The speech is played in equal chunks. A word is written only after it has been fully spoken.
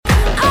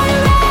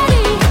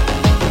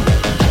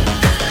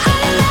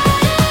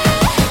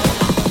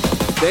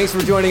Thanks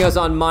for joining us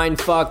on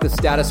Mindfuck, the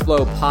Status Flow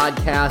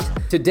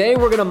podcast. Today,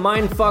 we're going to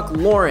mindfuck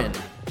Loren.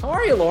 How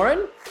are you,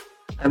 Loren?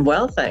 I'm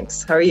well,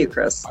 thanks. How are you,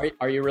 Chris?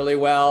 Are you really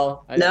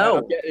well?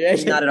 No,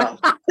 not at all.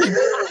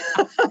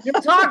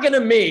 You're talking to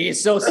me,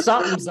 so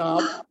something's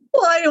up.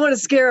 Well, I didn't want to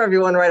scare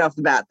everyone right off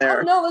the bat there.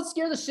 Oh, no, let's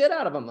scare the shit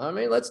out of them. I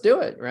mean, let's do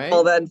it, right?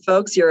 Well, then,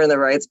 folks, you're in the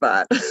right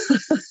spot.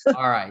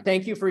 All right.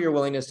 Thank you for your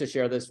willingness to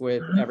share this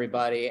with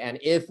everybody. And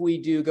if we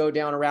do go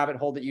down a rabbit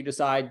hole that you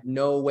decide,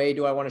 no way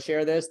do I want to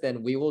share this,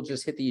 then we will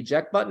just hit the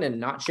eject button and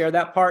not share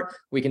that part.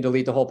 We can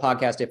delete the whole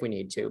podcast if we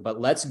need to. But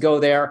let's go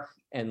there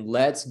and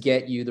let's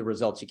get you the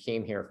results you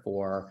came here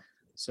for.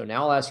 So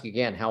now I'll ask you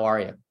again, how are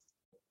you?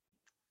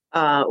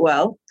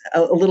 Well,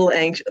 a little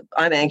anxious.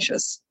 I'm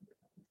anxious.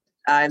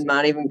 I'm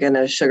not even going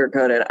to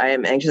sugarcoat it. I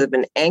am anxious. I've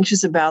been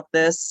anxious about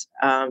this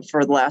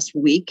for the last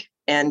week.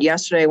 And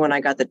yesterday when I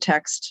got the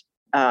text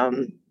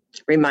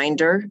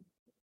reminder,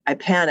 I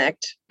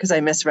panicked because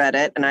I misread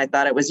it and I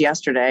thought it was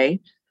yesterday.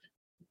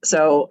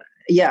 So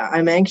yeah,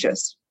 I'm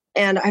anxious.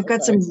 And I've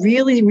got some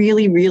really,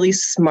 really, really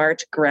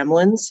smart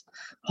gremlins,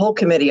 whole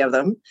committee of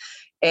them.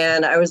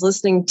 And I was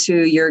listening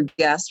to your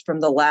guest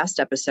from the last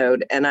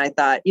episode and I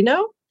thought,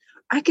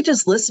 I could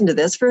just listen to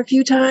this for a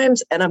few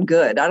times and I'm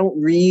good. I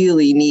don't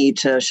really need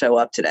to show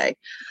up today.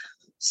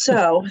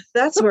 So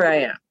that's where I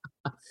am.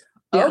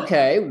 Yeah.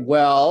 Okay.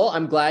 Well,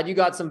 I'm glad you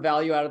got some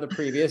value out of the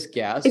previous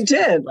guest. I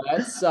did.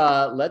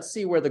 Let's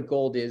see where the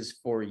gold is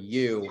for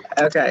you.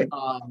 Okay.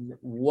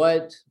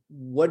 What'd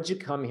you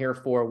come here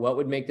for? What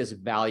would make this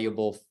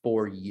valuable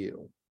for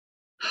you?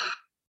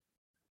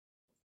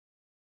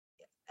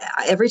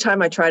 Every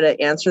time I try to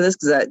answer this,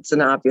 because it's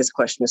an obvious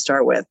question to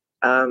start with,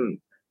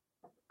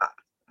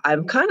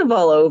 I'm kind of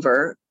all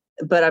over,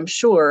 but I'm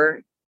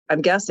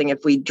guessing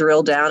if we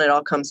drill down, it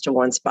all comes to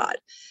one spot.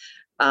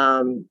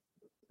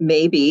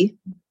 Maybe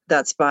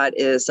that spot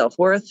is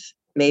self-worth.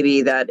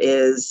 Maybe that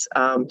is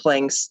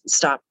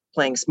stop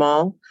playing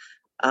small.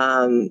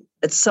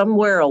 It's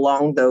somewhere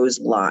along those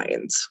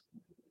lines.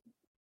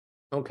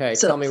 Okay.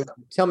 So,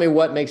 tell me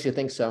what makes you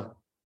think so.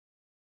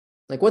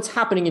 Like what's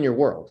happening in your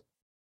world?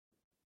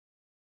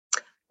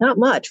 Not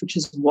much, which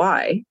is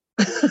why,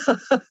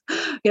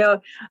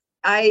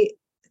 I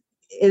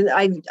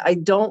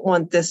don't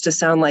want this to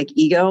sound like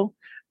ego,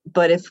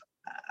 but if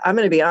I'm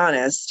going to be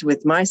honest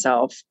with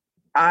myself,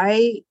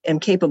 I am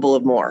capable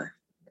of more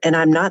and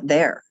I'm not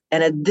there.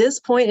 And at this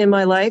point in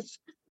my life,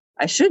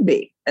 I should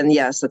be. And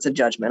yes, that's a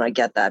judgment. I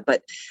get that.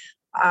 But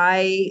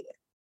why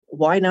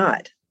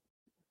not?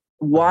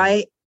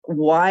 Why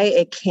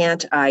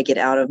can't I get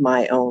out of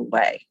my own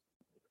way?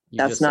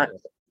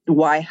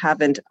 Why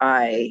haven't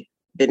I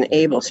been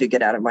able to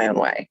get out of my own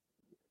way?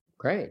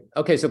 Great.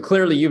 Okay. So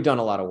clearly you've done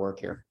a lot of work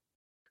here.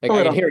 Like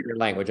I can hear your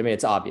language. I mean,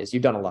 it's obvious.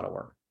 You've done a lot of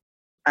work.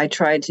 I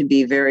tried to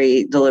be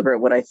very deliberate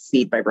what I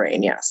feed my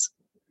brain. Yes.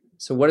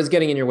 So what does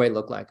getting in your way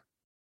look like?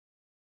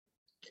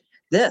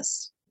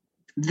 This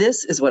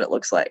is what it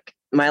looks like.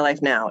 My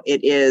life now. It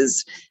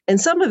is,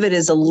 and some of it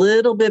is a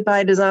little bit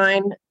by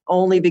design,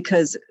 only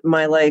because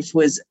my life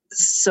was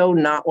so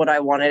not what I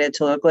wanted it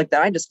to look like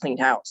that I just cleaned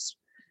house.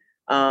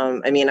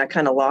 I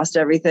kind of lost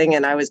everything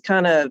and I was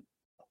kind of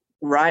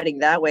riding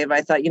that wave.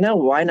 I thought,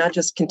 why not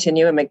just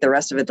continue and make the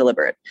rest of it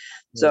deliberate?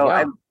 So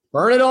I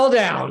burn it all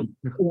down,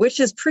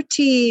 which is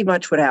pretty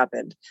much what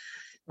happened.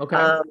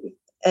 Okay.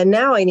 And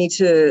now I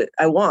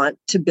want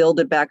to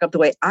build it back up the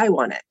way I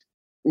want it,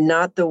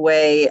 not the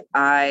way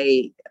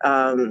I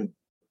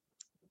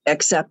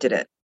accepted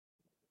it.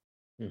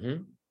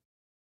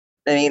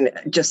 Mm-hmm.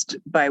 Just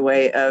by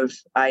way of,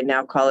 I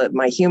now call it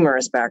my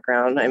humorous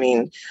background.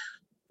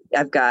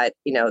 I've got,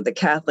 the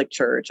Catholic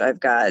Church.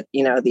 I've got,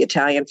 the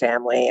Italian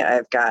family.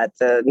 I've got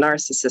the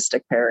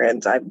narcissistic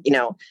parents.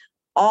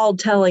 All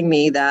telling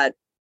me that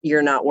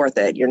you're not worth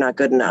it. You're not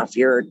good enough.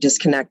 You're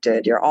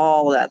disconnected. You're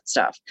all that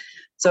stuff.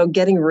 So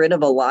getting rid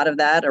of a lot of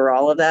that or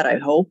all of that, I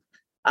hope,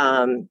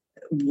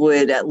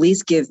 would at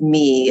least give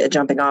me a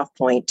jumping off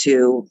point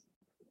to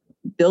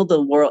build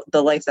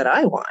the life that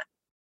I want,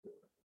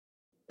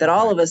 that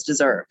all of us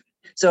deserve.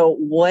 So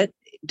what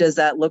does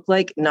that look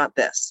like? Not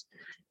this.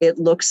 It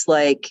looks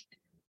like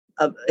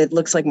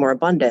more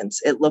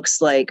abundance. It looks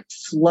like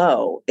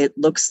flow. It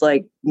looks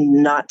like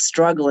not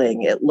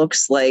struggling. It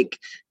looks like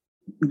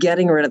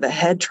getting rid of the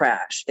head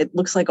trash. It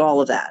looks like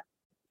all of that.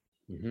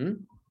 Mm-hmm.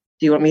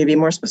 Do you want me to be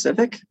more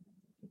specific?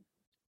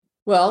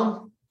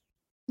 Well,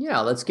 yeah,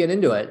 let's get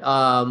into it.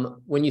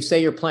 When you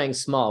say you're playing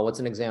small, what's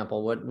an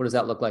example? What does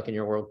that look like in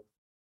your world?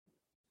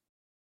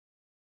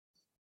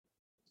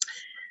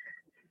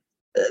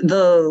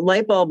 The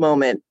light bulb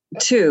moment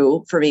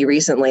too, for me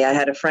recently, I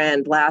had a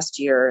friend last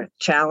year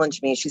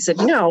challenge me. She said,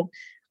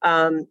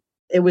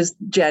 it was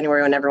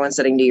January when everyone's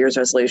setting New Year's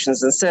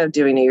resolutions. Instead of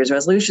doing New Year's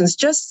resolutions,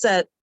 just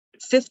set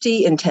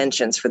 50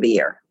 intentions for the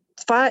year.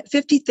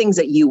 50 things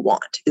that you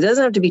want. It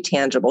doesn't have to be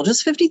tangible,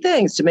 just 50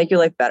 things to make your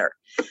life better.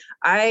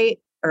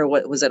 Or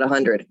what was it,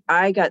 100?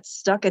 I got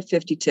stuck at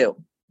 52.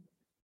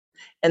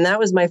 And that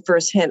was my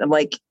first hint. I'm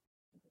like,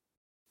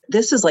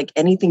 this is like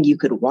anything you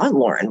could want,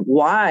 Loren.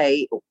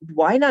 Why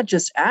not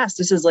just ask?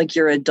 This is like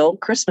your adult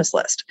Christmas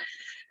list.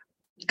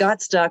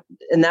 Got stuck.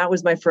 And that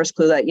was my first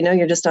clue that,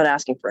 you're just not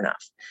asking for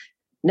enough.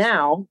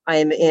 Now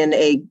I'm in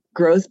a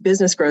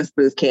business growth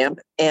boot camp,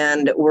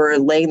 and we're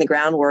laying the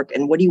groundwork.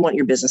 And what do you want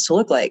your business to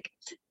look like?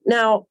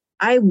 Now,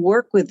 I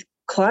work with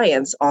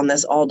clients on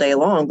this all day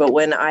long, but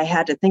when I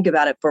had to think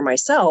about it for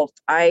myself,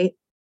 I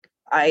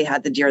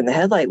had the deer in the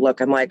headlight look.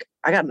 I'm like,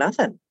 I got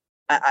nothing.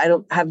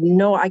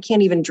 I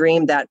can't even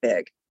dream that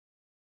big.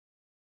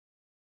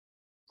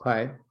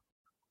 Okay.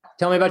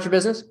 Tell me about your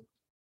business.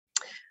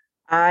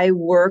 I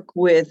work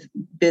with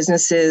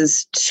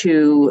businesses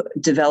to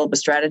develop a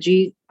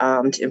strategy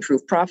to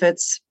improve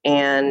profits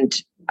and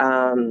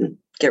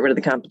get rid of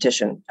the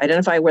competition.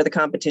 Identify where the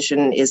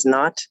competition is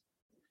not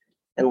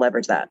and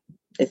leverage that.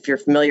 If you're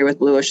familiar with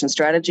Blue Ocean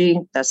Strategy,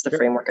 that's the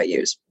framework I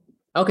use.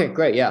 Okay,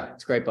 great. Yeah,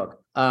 it's a great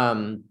book.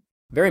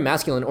 Very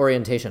masculine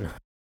orientation.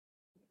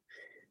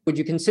 Would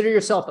you consider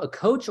yourself a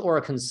coach or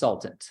a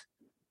consultant?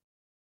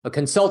 A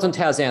consultant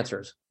has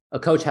answers. A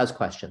coach has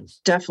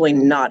questions. Definitely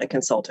not a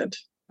consultant.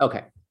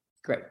 Okay,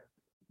 great.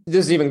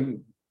 This is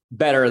even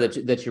better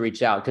that you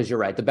reached out, because you're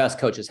right. The best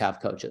coaches have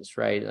coaches,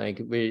 right? Like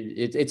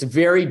it's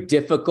very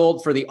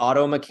difficult for the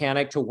auto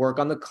mechanic to work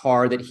on the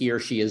car that he or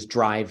she is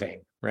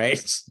driving, right?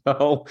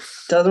 So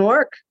doesn't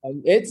work.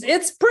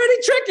 It's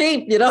pretty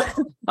tricky,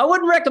 I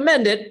wouldn't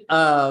recommend it.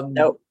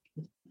 Nope.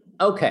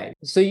 Okay,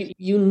 so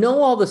you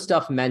know all the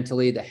stuff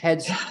mentally, the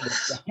head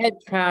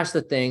trash,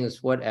 the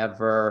things,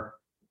 whatever.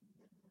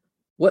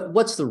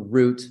 What's the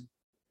root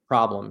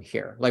problem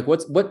here? Like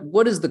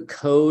what is the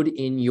code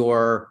in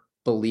your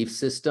belief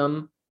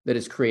system that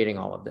is creating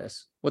all of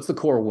this? What's the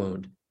core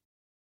wound?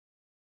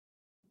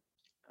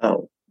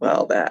 Oh,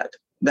 well,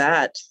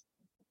 that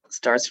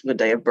starts from the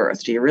day of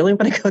birth. Do you really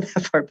want to go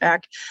that far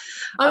back?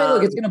 I mean,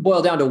 look, it's going to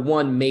boil down to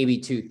one, maybe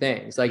two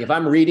things. Like if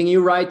I'm reading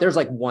you right, there's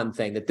like one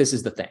thing that this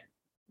is the thing.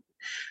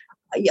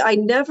 I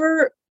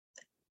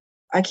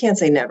can't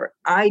say never.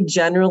 I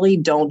generally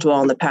don't dwell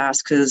on the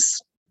past, because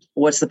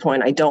what's the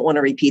point? I don't want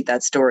to repeat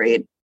that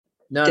story.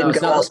 No,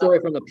 it's not the story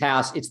from the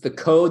past. It's the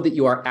code that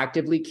you are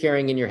actively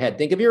carrying in your head.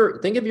 Think of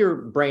your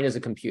brain as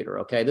a computer.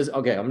 Okay.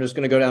 I'm just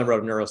going to go down the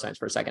road of neuroscience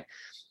for a second.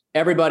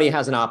 Everybody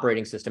has an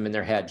operating system in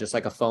their head, just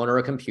like a phone or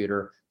a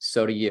computer.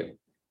 So do you.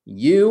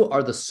 You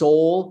are the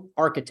sole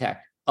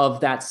architect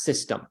of that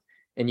system,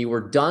 and you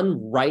were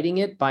done writing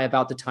it by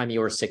about the time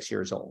you were 6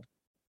 years old.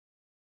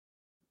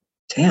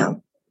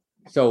 Damn.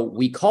 So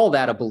we call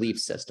that a belief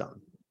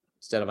system.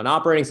 Instead of an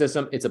operating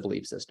system, it's a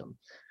belief system.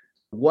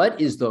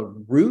 What is the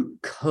root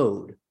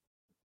code?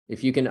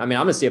 If you can, I'm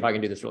going to see if I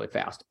can do this really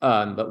fast.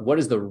 But what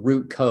is the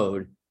root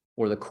code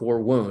or the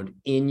core wound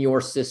in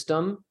your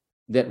system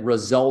that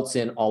results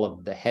in all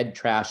of the head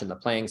trash and the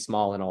playing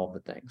small and all of the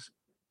things?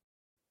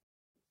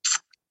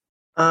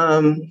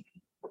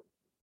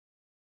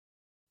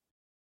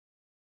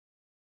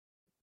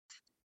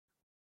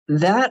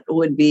 That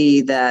would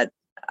be that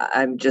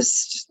I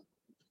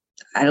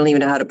don't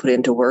even know how to put it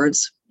into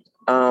words.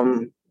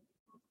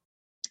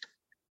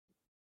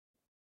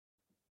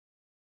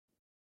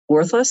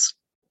 Worthless.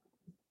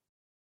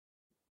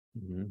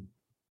 Mm-hmm.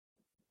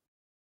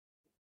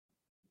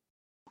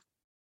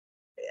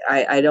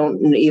 I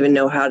don't even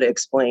know how to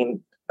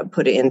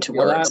put it into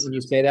words. When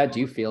you say that, do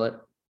you feel it?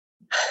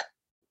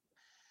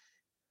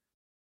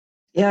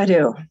 Yeah, I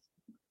do.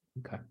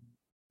 Okay.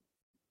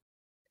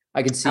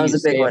 I can see you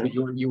say it,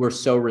 but you were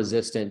so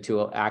resistant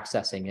to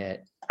accessing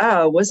it.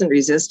 Oh, I wasn't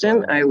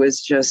resistant. I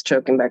was just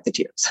choking back the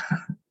tears.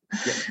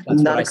 Yeah,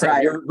 that's not a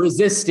crier. You're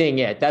resisting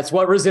it. That's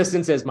what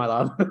resistance is, my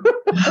love.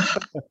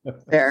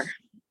 Fair.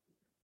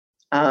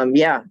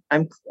 Yeah,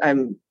 I'm,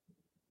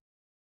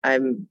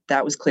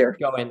 that was clear.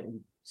 Go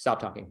in. Stop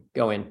talking.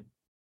 Go in.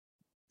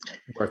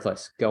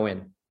 Worthless. Go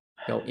in.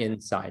 Go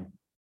inside.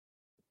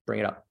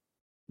 Bring it up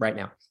right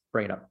now.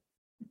 Bring it up.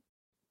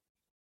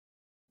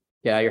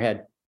 Get out of your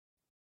head.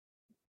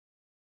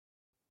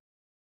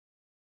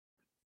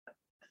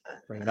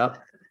 Bring it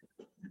up.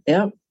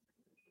 Yeah.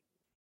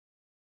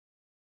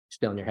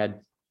 Still in your head.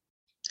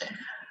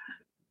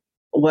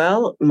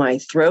 Well, my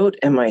throat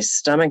and my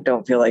stomach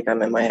don't feel like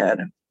I'm in my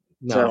head.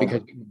 No,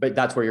 but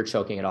that's where you're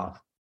choking it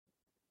off.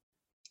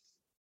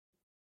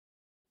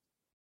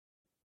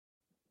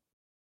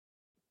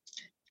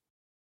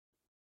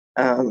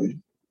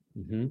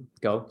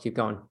 Go, keep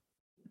going.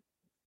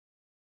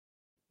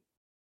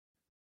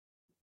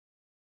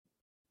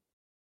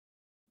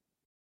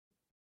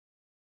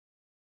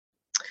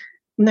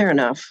 There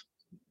enough.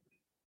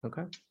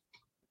 Okay.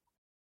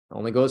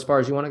 Only go as far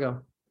as you want to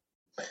go.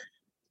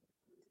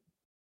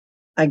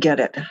 I get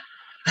it.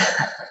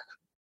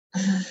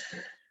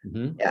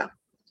 Yeah.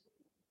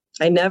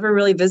 I never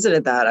really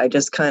visited that. I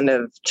just kind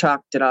of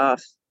chalked it up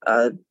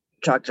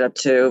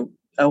to,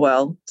 oh,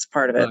 well, it's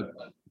part of it.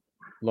 Look,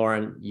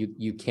 Loren,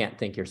 you can't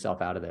think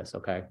yourself out of this,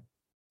 okay?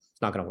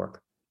 It's not going to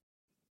work.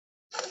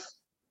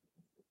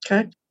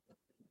 Okay.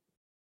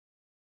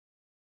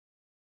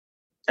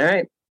 All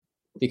right.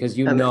 Because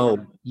you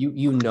know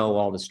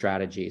all the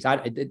strategies.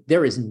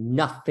 There is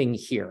nothing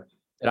here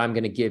that I'm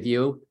going to give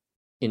you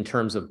in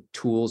terms of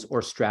tools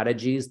or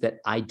strategies that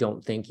I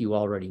don't think you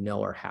already know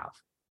or have.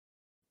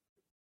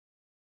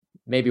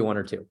 Maybe one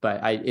or two, but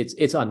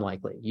it's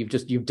unlikely.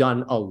 You've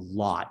done a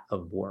lot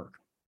of work,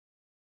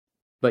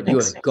 but you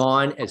have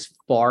gone as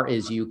far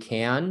as you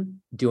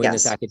can doing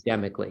this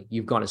academically.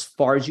 You've gone as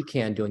far as you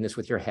can doing this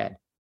with your head.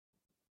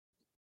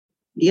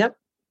 Yep.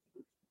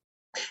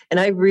 And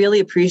I really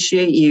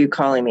appreciate you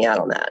calling me out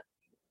on that.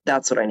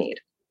 That's what I need.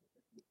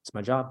 It's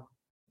my job.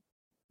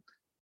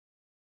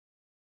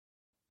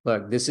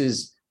 Look, this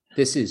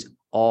is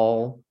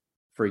all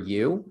for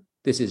you.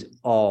 This is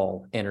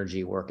all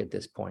energy work at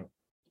this point.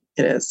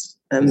 It is.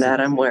 And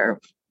that I'm aware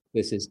of.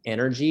 This is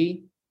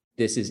energy.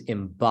 This is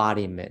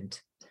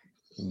embodiment.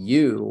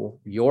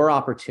 Your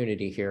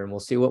opportunity here, and we'll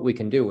see what we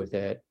can do with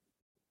it,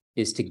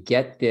 is to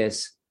get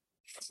this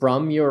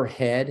from your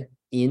head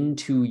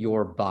into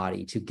your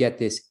body, to get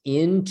this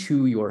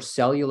into your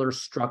cellular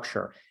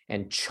structure,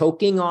 and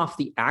choking off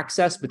the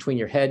access between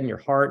your head and your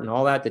heart and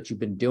all that you've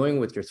been doing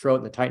with your throat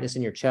and the tightness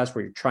in your chest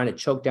where you're trying to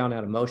choke down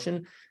that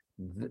emotion.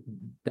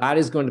 That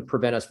is going to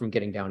prevent us from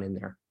getting down in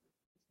there.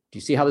 Do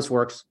you see how this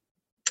works?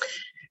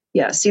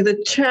 Yeah. See,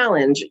 the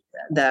challenge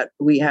that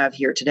we have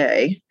here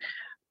today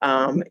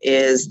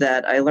is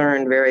that I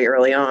learned very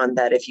early on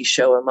that if you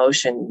show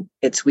emotion,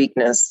 it's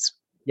weakness.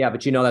 Yeah,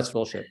 but you know that's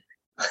bullshit.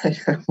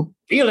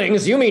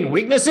 Feelings? You mean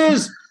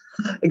weaknesses?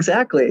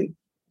 Exactly.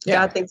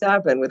 Yeah. Bad things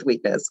happen with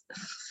weakness.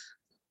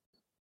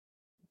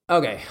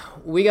 Okay,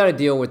 we got to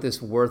deal with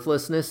this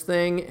worthlessness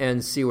thing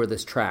and see where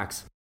this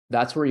tracks.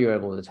 That's where you're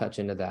able to touch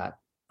into that.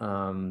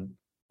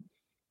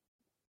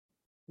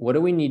 What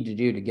do we need to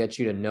do to get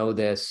you to know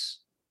this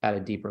at a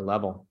deeper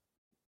level?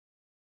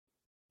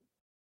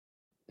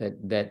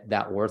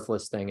 That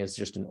worthless thing is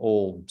just an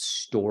old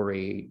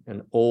story,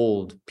 an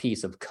old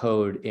piece of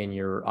code in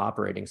your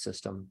operating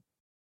system.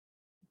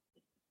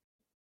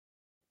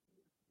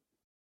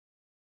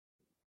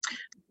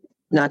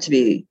 Not to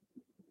be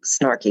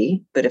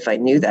snarky, but if I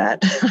knew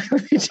that,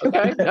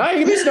 okay, no,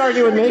 you can be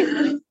snarky with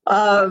me.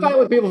 I fight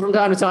with people from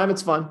time to time.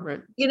 It's fun,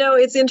 right? You know,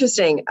 it's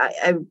interesting.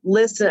 I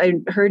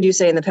heard you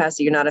say in the past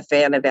that you're not a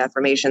fan of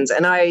affirmations,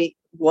 and I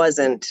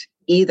wasn't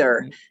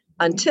either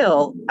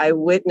until I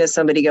witnessed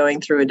somebody going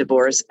through a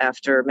divorce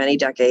after many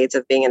decades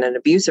of being in an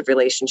abusive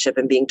relationship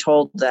and being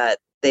told that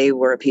they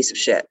were a piece of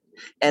shit,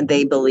 and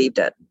they believed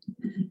it.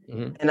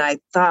 Mm-hmm. And I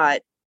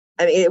thought,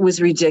 I mean, it was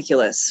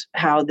ridiculous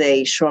how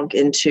they shrunk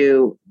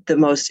into the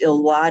most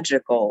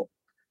illogical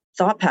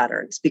thought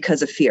patterns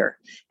because of fear.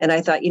 And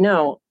I thought,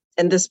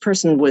 and this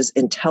person was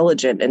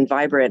intelligent and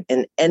vibrant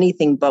and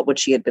anything but what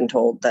she had been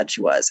told that she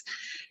was.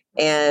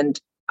 And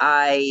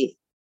I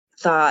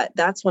thought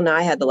that's when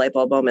I had the light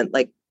bulb moment,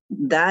 like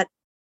that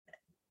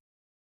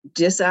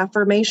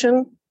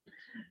disaffirmation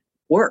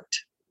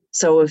worked.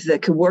 So if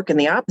it could work in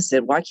the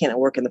opposite, why can't it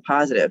work in the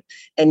positive?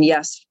 And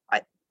yes,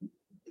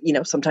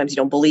 sometimes you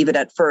don't believe it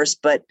at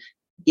first, but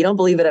you don't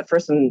believe it at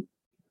first when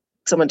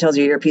someone tells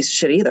you you're a piece of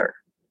shit either.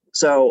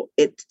 So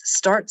it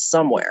starts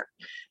somewhere.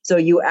 So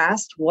you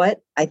asked what?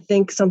 I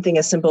think something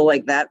as simple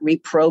like that,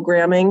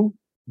 reprogramming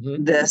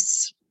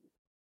this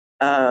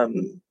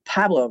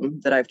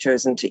pablum that I've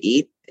chosen to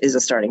eat is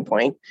a starting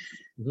point.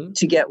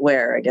 To get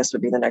where, I guess,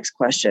 would be the next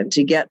question.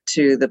 To get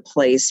to the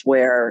place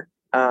where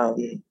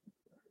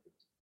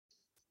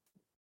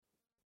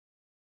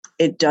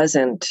it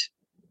doesn't,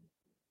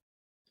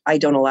 I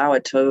don't allow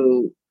it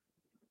to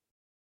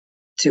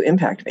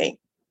impact me.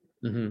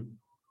 Mm-hmm.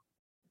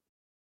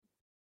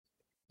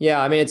 Yeah,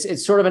 I mean,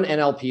 it's sort of an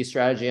NLP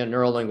strategy, a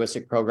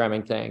neuro-linguistic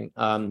programming thing.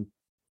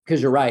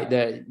 Because you're right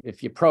that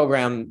if you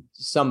program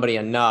somebody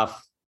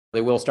enough,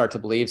 they will start to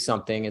believe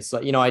something. It's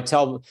like,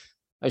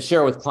 I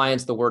share with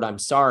clients the word "I'm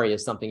sorry"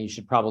 is something you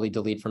should probably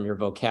delete from your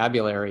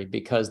vocabulary,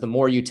 because the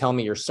more you tell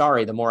me you're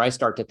sorry, the more I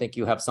start to think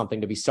you have something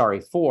to be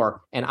sorry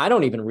for. And I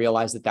don't even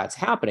realize that that's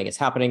happening. It's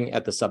happening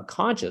at the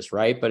subconscious,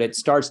 right? But it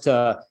starts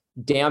to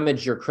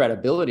damage your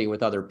credibility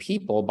with other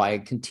people by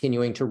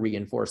continuing to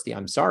reinforce the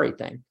 "I'm sorry"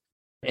 thing.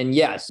 And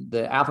yes,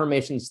 the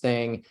affirmations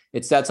thing,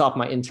 it sets off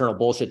my internal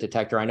bullshit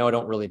detector. I know I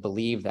don't really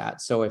believe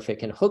that. So if it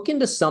can hook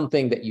into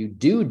something that you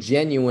do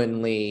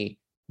genuinely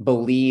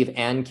believe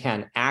and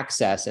can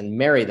access and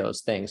marry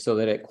those things so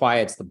that it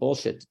quiets the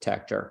bullshit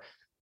detector,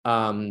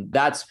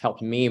 that's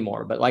helped me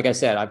more. But like I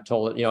said, I've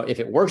told it,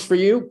 if it works for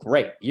you,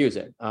 great, use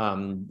it. I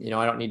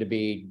don't need to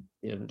be,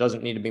 it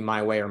doesn't need to be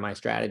my way or my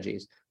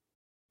strategies.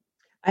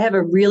 I have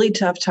a really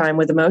tough time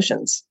with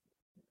emotions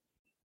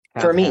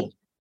for me.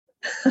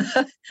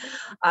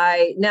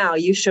 Now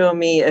you show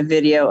me a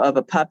video of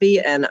a puppy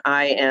and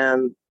I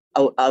am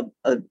a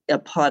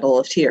puddle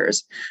of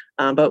tears.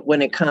 But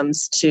when it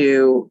comes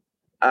to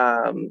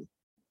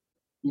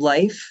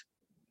life,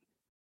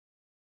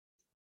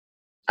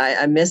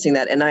 I'm missing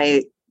that. And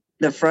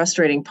the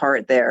frustrating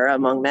part there,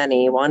 among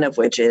many, one of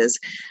which is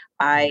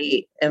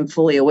I am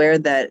fully aware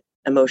that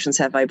emotions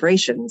have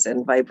vibrations,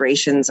 and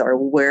vibrations are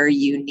where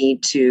you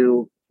need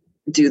to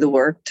do the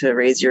work to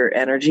raise your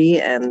energy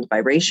and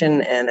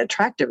vibration and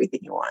attract everything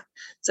you want.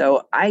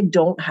 So I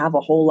don't have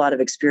a whole lot of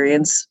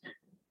experience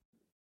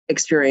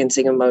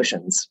experiencing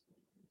emotions.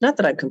 Not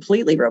that I'm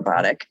completely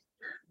robotic,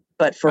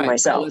 but for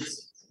myself.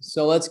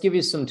 So let's give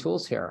you some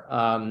tools here.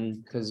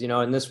 Because,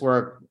 in this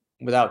work,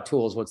 without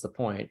tools, what's the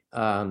point?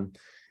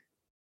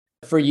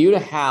 For you to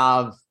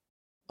have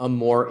a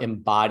more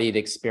embodied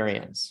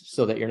experience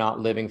so that you're not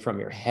living from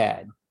your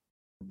head,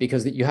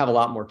 because you have a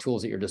lot more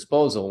tools at your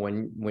disposal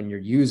when you're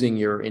using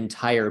your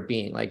entire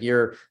being. Like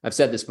I've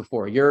said this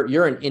before,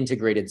 you're an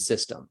integrated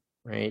system,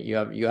 right?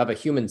 You have a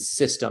human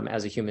system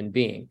as a human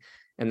being,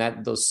 and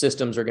that those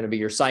systems are going to be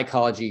your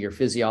psychology, your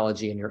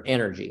physiology, and your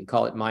energy.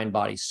 Call it mind,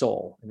 body,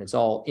 soul, and it's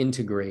all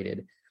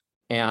integrated.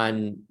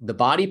 And the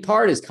body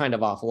part is kind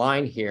of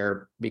offline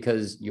here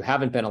because you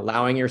haven't been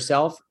allowing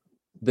yourself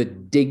the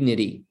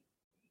dignity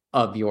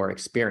of your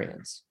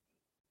experience.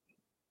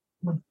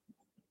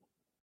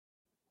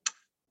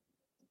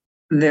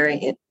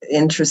 Very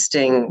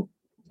interesting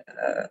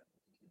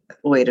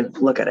way to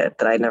look at it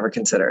that I never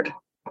considered.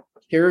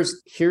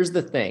 Here's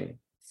the thing.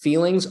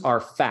 Feelings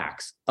are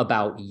facts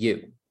about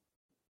you.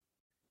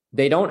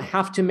 They don't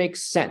have to make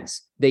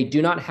sense. They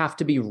do not have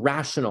to be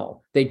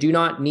rational. They do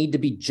not need to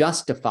be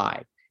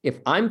justified. If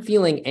I'm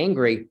feeling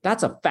angry,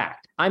 that's a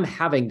fact. I'm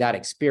having that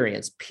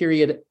experience,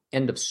 period,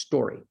 end of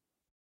story.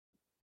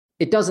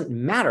 It doesn't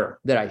matter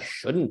that I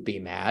shouldn't be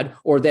mad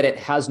or that it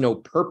has no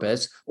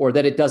purpose or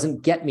that it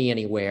doesn't get me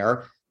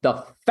anywhere.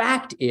 The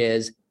fact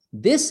is,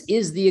 this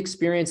is the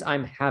experience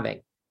I'm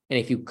having. And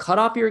if you cut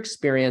off your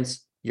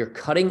experience, you're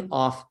cutting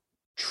off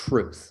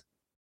truth.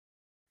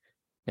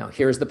 Now,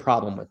 here's the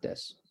problem with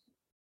this.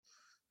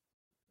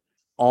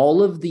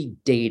 All of the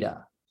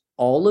data,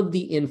 all of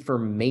the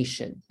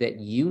information that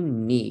you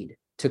need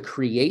to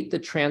create the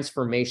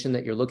transformation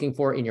that you're looking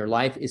for in your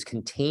life is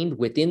contained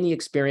within the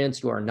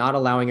experience you are not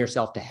allowing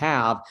yourself to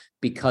have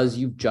because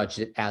you've judged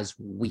it as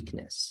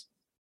weakness.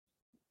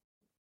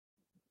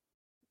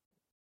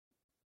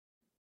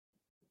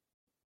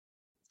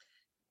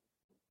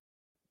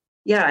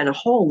 Yeah, and a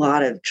whole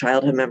lot of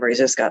childhood memories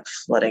just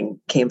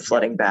came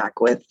flooding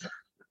back with.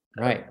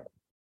 Right.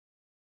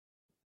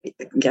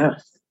 Yeah.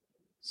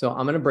 So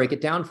I'm going to break it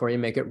down for you,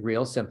 make it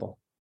real simple.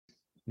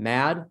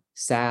 Mad,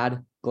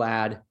 sad,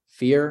 glad,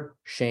 fear,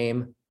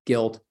 shame,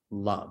 guilt,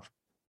 love.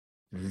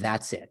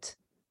 That's it.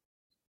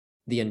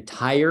 The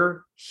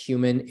entire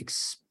human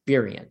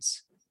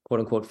experience, quote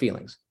unquote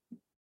feelings,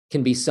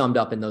 can be summed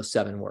up in those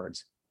 7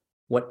 words.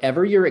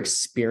 Whatever you're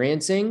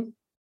experiencing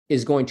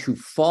is going to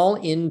fall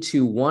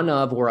into one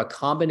of or a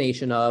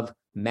combination of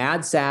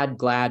mad, sad,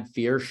 glad,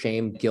 fear,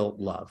 shame, guilt,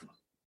 love.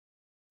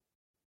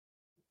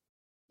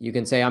 You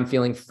can say, I'm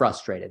feeling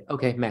frustrated.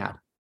 Okay, mad.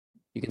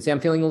 You can say, I'm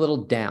feeling a little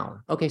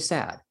down. Okay,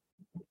 sad.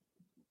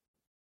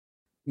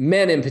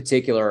 Men in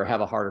particular have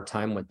a harder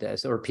time with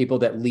this, or people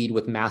that lead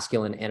with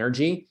masculine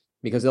energy,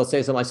 because they'll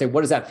say something. I say,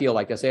 what does that feel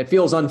like? I say, it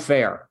feels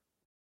unfair.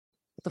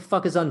 What the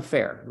fuck is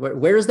unfair?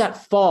 Where does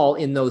that fall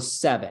in those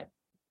 7?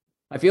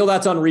 I feel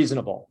that's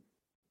unreasonable.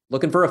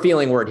 Looking for a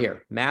feeling word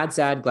here. Mad,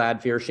 sad,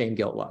 glad, fear, shame,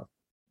 guilt, love.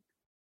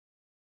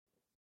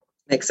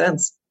 Makes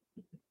sense.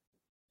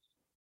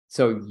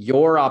 So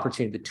your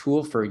opportunity, the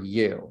tool for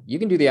you, you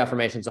can do the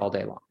affirmations all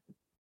day long.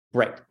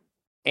 Great.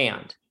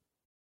 And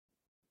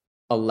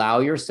allow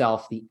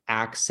yourself the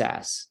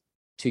access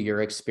to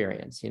your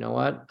experience. You know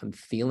what? I'm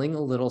feeling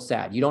a little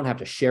sad. You don't have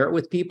to share it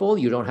with people.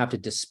 You don't have to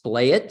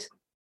display it.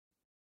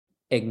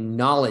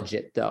 Acknowledge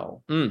it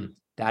though.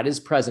 That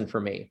is present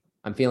for me.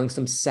 I'm feeling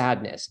some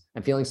sadness.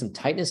 I'm feeling some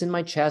tightness in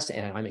my chest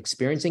and I'm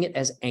experiencing it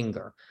as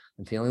anger.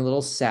 I'm feeling a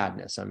little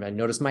sadness. I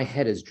notice my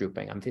head is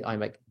drooping. I'm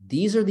like,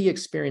 these are the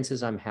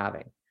experiences I'm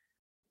having.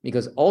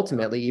 Because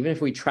ultimately, even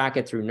if we track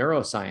it through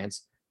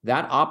neuroscience,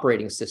 that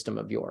operating system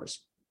of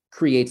yours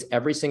creates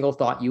every single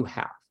thought you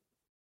have.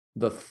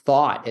 The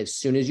thought, as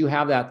soon as you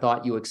have that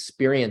thought, you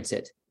experience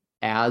it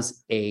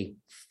as a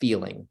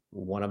feeling,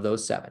 one of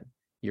those 7.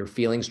 Your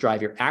feelings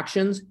drive your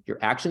actions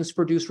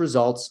produce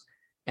results,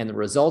 and the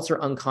results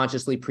are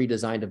unconsciously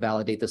pre-designed to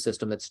validate the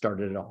system that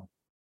started it all.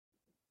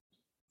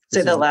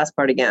 Say that last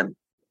part again.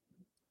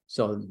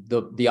 So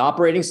the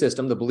operating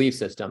system, the belief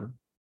system,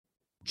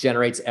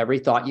 generates every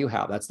thought you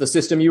have. That's the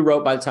system you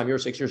wrote by the time you were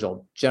 6 years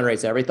old,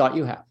 generates every thought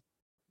you have.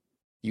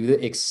 You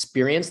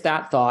experience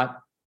that thought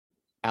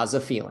as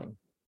a feeling.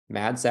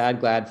 Mad,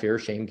 sad, glad, fear,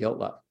 shame, guilt,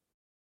 love.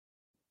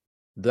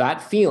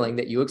 That feeling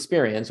that you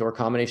experience, or a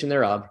combination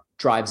thereof,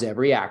 drives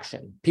every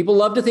action. People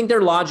love to think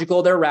they're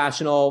logical, they're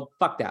rational.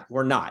 Fuck that.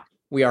 We're not.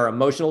 We are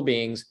emotional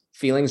beings.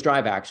 Feelings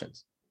drive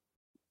actions.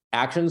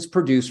 Actions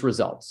produce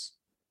results.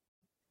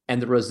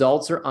 And the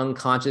results are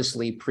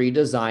unconsciously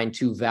pre-designed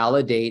to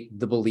validate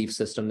the belief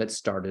system that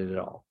started it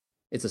all.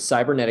 It's a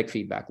cybernetic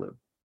feedback loop.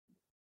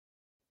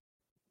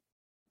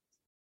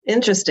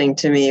 Interesting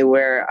to me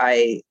where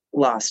I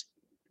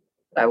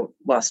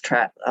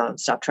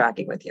stopped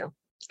tracking with you.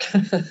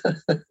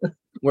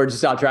 Where'd you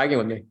stop tracking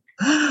with me?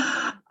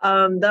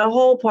 The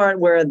whole part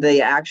where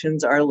the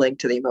actions are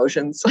linked to the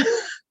emotions.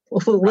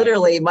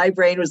 Literally, my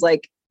brain was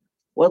like,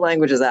 what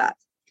language is that?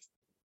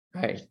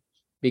 Right.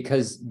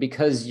 Because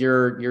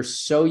you're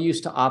so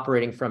used to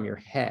operating from your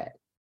head,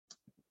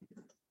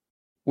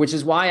 which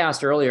is why I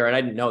asked earlier, and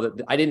I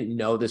didn't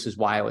know this is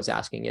why I was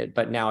asking it,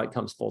 but now it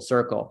comes full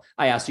circle.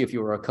 I asked you if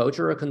you were a coach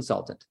or a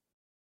consultant.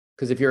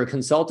 Because if you're a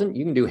consultant,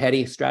 you can do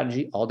heady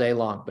strategy all day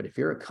long. But if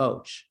you're a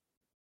coach,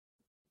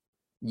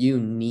 you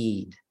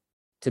need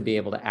to be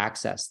able to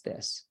access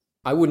this.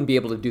 I wouldn't be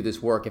able to do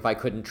this work if I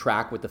couldn't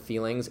track with the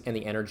feelings and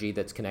the energy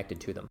that's connected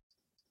to them.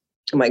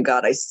 Oh my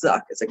God, I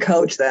suck as a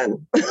coach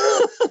then.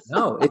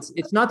 No,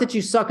 it's not that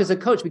you suck as a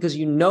coach, because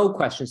you know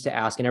questions to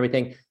ask and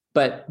everything.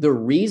 But the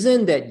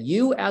reason that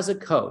you as a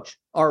coach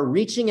are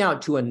reaching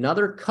out to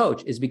another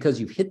coach is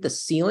because you've hit the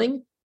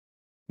ceiling,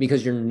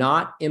 because you're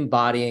not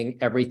embodying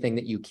everything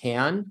that you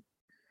can.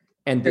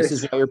 And this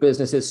is why your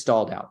business is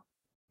stalled out.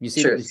 You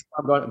see,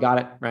 got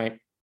it, right?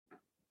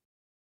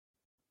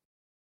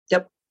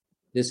 Yep.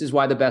 This is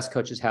why the best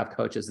coaches have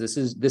coaches. This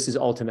is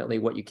ultimately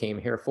what you came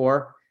here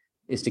for,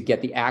 is to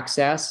get the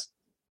access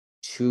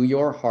to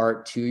your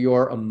heart, to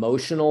your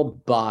emotional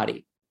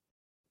body,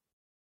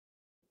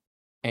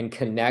 and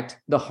connect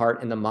the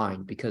heart and the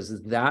mind,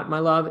 because that, my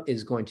love,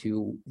 that's going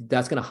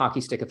to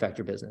hockey stick affect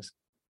your business.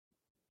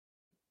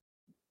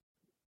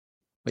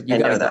 But you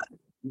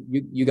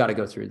got to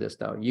go through this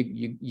though.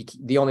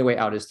 The only way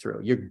out is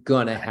through. You're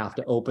going to have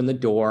to open the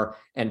door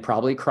and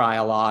probably cry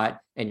a lot,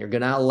 and you're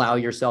going to allow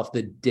yourself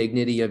the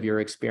dignity of your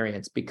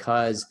experience,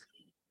 because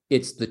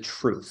it's the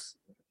truth.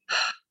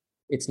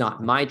 It's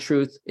not my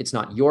truth. It's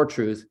not your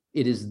truth.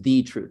 It is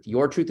the truth.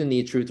 Your truth and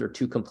the truth are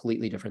two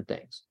completely different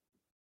things.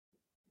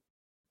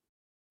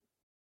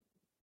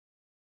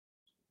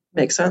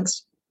 Makes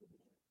sense.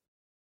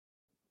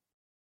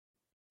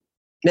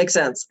 Makes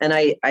sense. And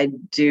I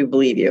do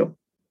believe you.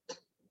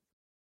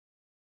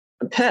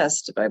 I'm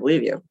pissed, but I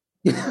believe you.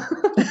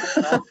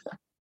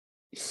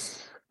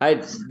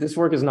 This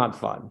work is not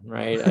fun,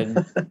 right?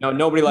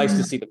 Nobody likes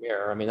to see the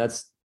mirror. I mean,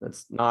 that's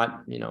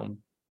not,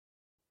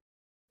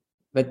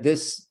 but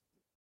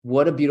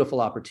what a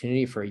beautiful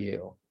opportunity for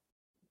you.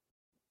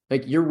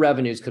 Like, your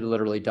revenues could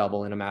literally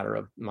double in a matter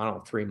of,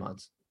 3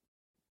 months.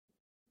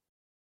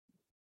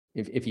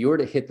 If you were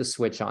to hit the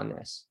switch on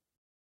this.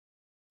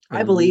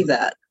 I believe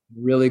that.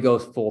 Really go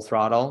full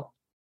throttle,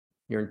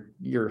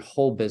 your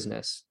whole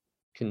business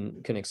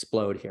can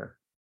explode here.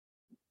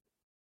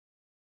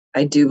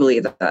 I do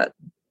believe that.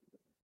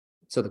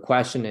 So the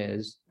question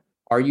is,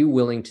 are you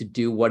willing to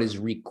do what is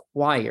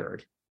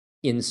required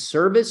in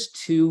service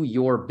to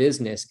your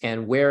business?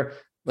 And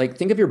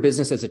think of your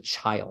business as a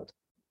child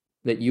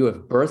that you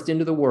have birthed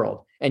into the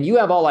world, and you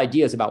have all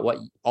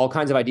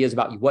kinds of ideas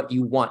about what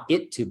you want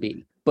it to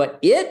be, but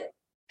it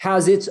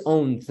has its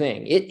own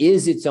thing. It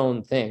is its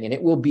own thing, and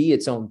it will be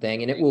its own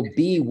thing, and it will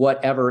be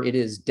whatever it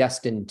is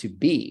destined to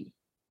be.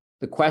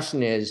 The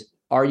question is,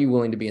 are you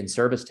willing to be in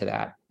service to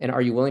that? And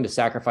are you willing to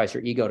sacrifice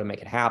your ego to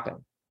make it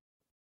happen?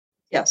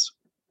 Yes.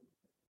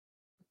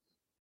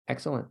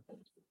 Excellent.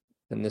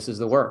 Then this is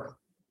the work.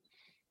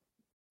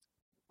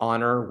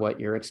 Honor what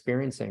you're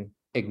experiencing.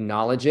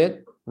 Acknowledge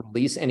it,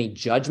 release any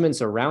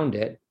judgments around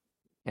it,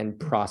 and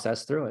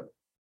process through it.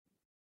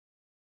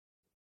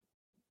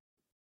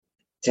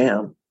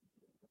 Damn.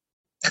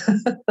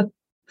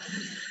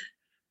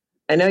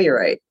 I know you're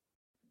right.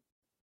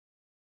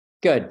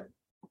 Good.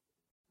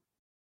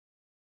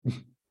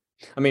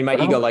 I mean, my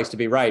ego likes to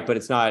be right, but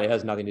it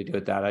has nothing to do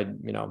with that.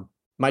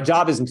 My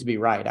job isn't to be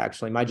right,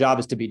 actually. My job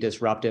is to be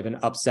disruptive and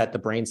upset the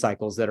brain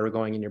cycles that are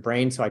going in your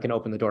brain, so I can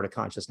open the door to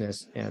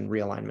consciousness and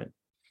realignment.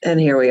 And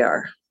here we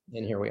are.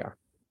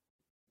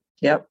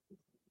 Yep.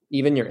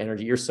 Even your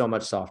energy, you're so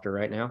much softer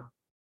right now.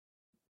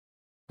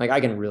 Like,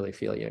 I can really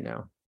feel you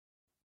now.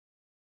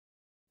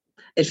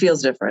 It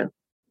feels different.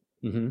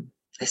 Mm-hmm.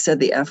 I said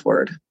the F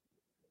word.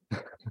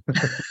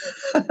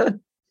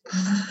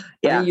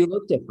 Yeah. I mean, you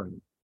look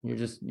different.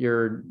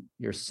 You're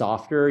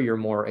softer. You're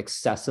more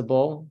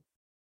accessible.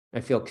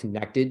 I feel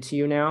connected to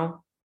you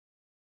now,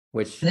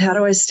 And how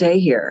do I stay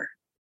here?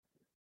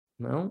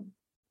 Well,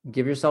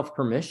 give yourself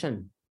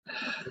permission.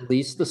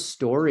 Release the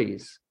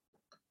stories.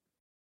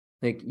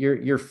 Like,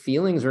 your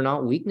feelings are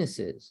not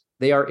weaknesses.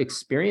 They are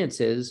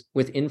experiences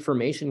with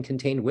information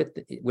contained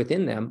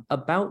within them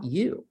about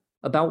you,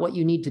 about what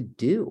you need to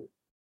do.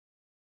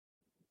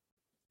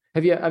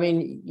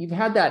 You've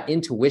had that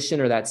intuition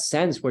or that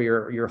sense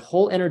where your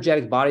whole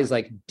energetic body is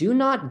like, do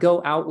not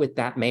go out with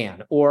that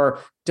man, or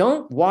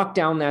don't walk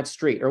down that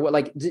street, or what,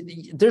 like,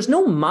 there's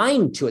no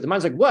mind to it. The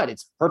mind's like, what?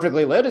 It's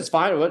perfectly lit. It's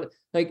fine. What?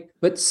 Like,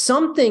 but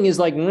something is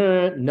like,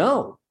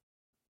 no.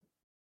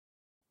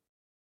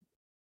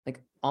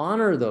 Like,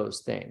 honor those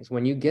things.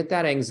 When you get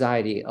that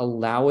anxiety,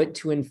 allow it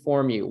to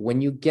inform you.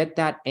 When you get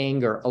that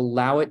anger,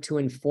 allow it to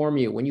inform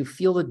you. When you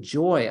feel the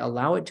joy,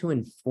 allow it to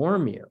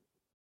inform you.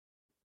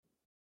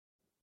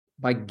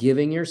 By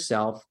giving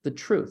yourself the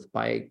truth,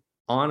 by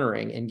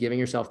honoring and giving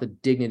yourself the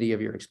dignity of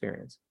your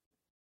experience.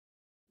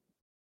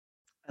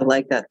 I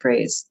like that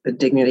phrase, the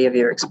dignity of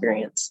your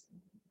experience.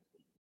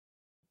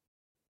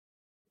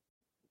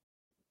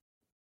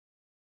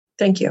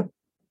 Thank you.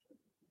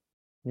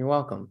 You're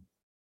welcome.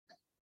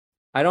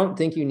 I don't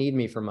think you need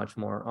me for much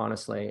more,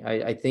 honestly.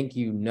 I think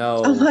you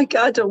know. Oh my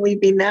God, don't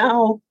leave me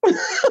now.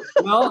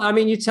 Well, I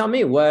mean, you tell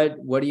me, what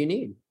do you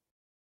need?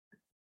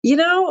 You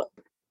know,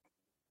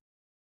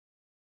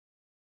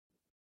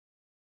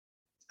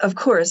 of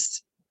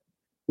course,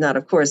 not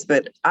of course,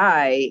 but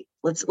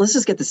let's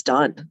just get this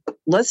done.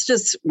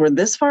 We're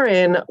this far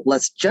in.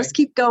 Let's just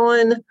keep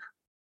going.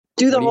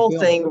 Do the whole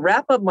thing,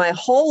 wrap up my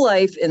whole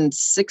life in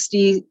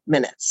 60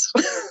 minutes.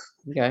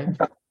 Okay.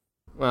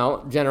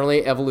 Well,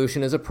 generally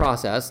evolution is a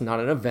process, not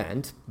an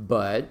event,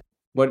 but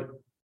what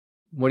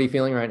are you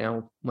feeling right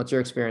now? What's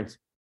your experience?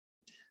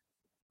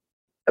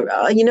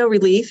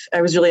 Relief.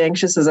 I was really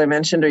anxious, as I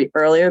mentioned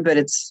earlier, but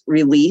it's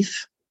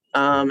relief.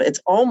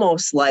 It's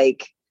almost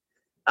like,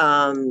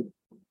 someone,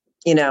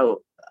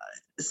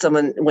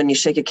 when you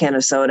shake a can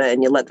of soda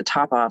and you let the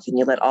top off and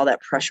you let all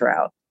that pressure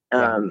out.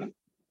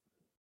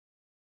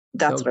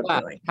 That's what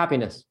I'm feeling.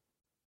 Happiness. Is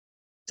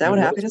that what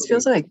happiness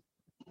feels like?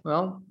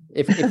 Well,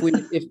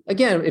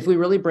 if we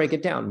really break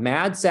it down,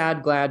 mad,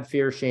 sad, glad,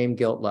 fear, shame,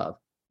 guilt, love.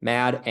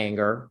 Mad,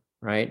 anger,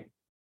 right?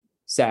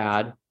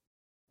 Sad,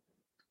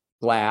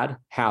 glad,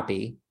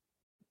 happy.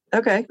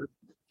 Okay.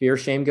 Fear,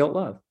 shame, guilt,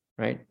 love,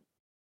 right?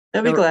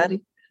 I'll be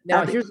glad. Now,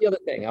 happy. here's the other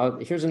thing.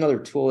 Here's another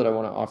tool that I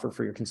want to offer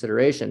for your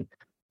consideration.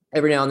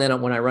 Every now and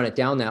then when I run it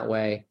down that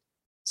way,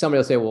 somebody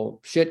will say, well,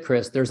 shit,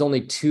 Chris, there's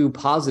only 2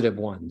 positive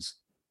ones.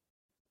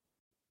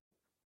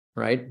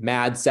 Right?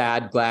 Mad,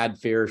 sad, glad,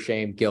 fear,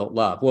 shame, guilt,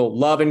 love. Well,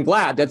 love and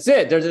glad, that's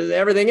it.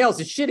 Everything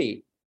else is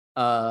shitty.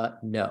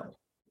 No.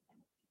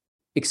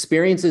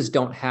 Experiences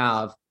don't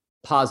have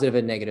positive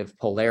and negative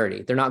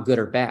polarity. They're not good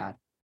or bad.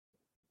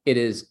 It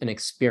is an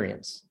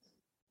experience.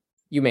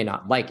 You may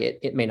not like it.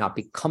 It may not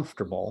be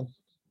comfortable,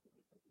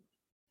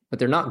 but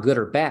they're not good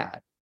or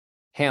bad.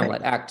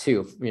 Hamlet, Act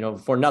 2,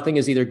 for nothing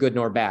is either good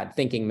nor bad.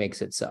 Thinking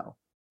makes it so.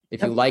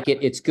 If you like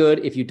it, it's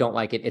good. If you don't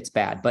like it, it's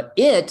bad. But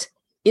it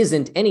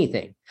isn't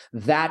anything.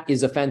 That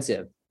is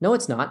offensive. No,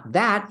 it's not.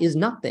 That is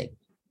nothing.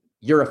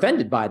 You're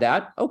offended by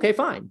that. Okay,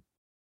 fine.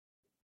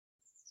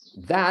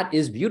 That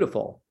is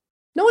beautiful.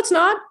 No, it's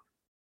not.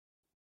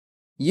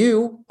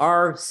 You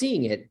are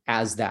seeing it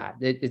as that.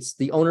 It's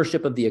the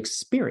ownership of the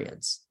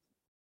experience.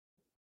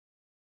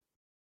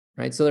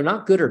 Right? So they're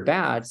not good or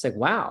bad. It's like,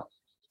 wow,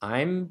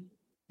 I'm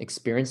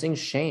experiencing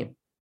shame.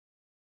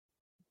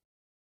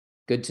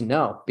 Good to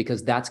know,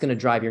 because that's going to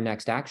drive your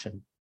next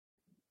action.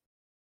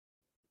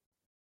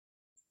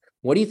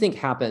 What do you think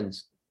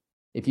happens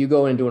if you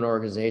go into an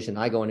organization,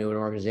 I go into an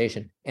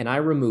organization, and I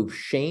remove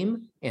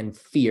shame and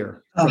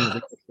fear from the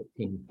leadership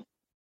team?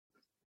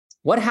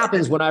 What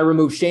happens when I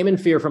remove shame and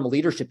fear from a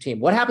leadership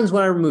team? What happens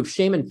when I remove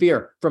shame and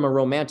fear from a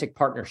romantic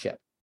partnership?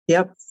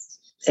 Yep.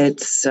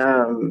 It's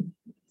a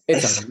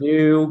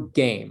new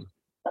game.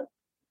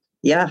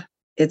 Yeah.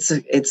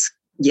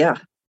 Yeah.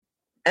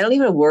 I don't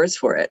even have words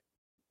for it.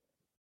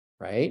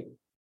 Right?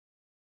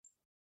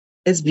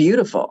 It's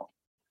beautiful.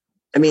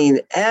 I mean,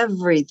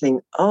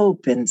 everything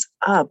opens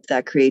up,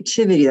 that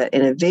creativity, that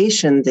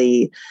innovation,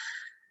 the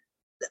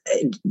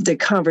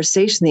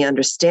conversation, the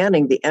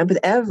understanding, the empathy,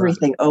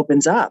 everything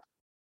opens up.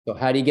 So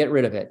how do you get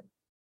rid of it?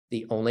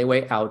 The only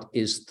way out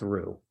is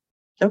through.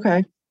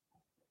 Okay.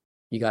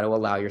 You got to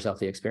allow yourself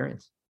the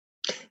experience.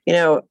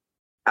 Fear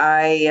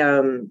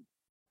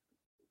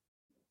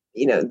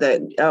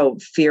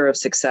of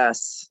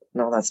success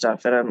and all that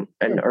stuff, or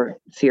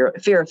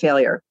fear of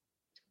failure.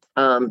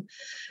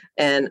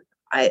 And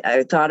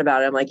I thought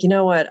about it. I'm like, you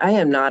know what? I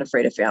am not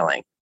afraid of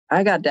failing.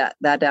 I got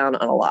that down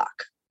on a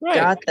lock. Right.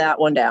 Got that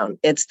one down.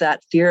 It's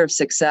that fear of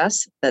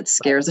success that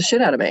scares the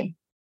shit out of me.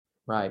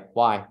 Right.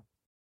 Why?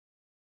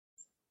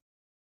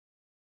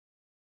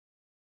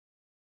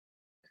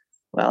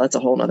 Well, that's a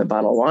whole nother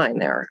bottle of wine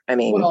there. I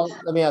mean, well,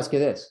 let me ask you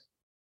this.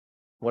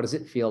 What does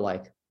it feel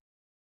like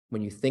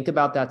when you think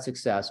about that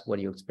success? What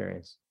do you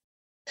experience?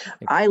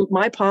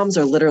 My palms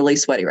are literally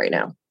sweaty right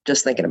now,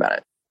 just thinking about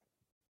it.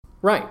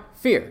 Right.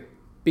 Fear.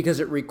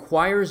 Because it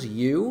requires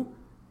you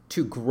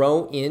to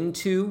grow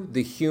into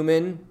the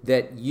human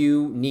that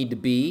you need to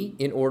be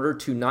in order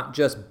to not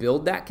just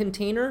build that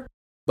container,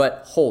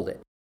 but hold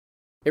it.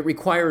 It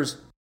requires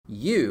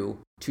you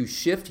to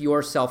shift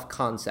your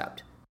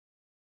self-concept,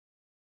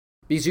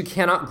 because you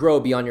cannot grow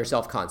beyond your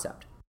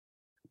self-concept.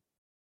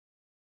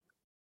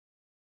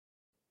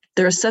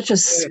 There's such a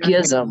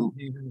schism.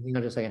 Hang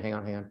on just a second. Hang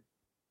on.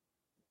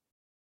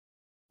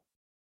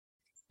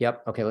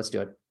 Yep. Okay, let's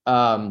do it.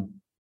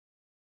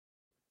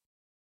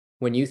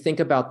 When you think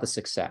about the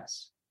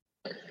success,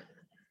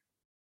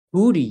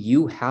 who do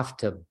you have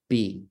to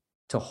be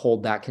to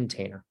hold that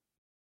container?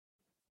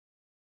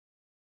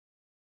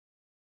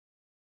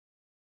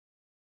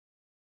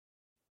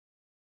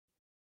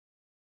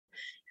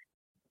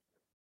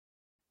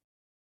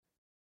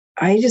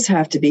 I just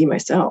have to be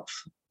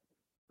myself.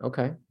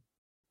 Okay.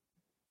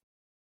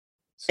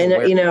 So and,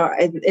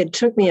 it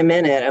took me a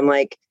minute. I'm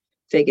like,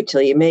 fake it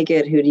till you make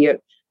it. Who do you?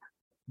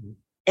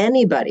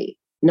 Anybody,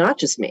 not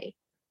just me.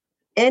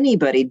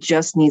 Anybody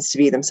just needs to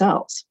be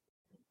themselves.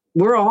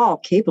 We're all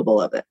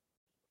capable of it.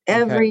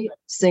 Every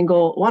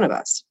single one of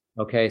us.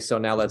 Okay, so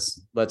now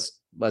let's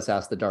let's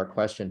ask the dark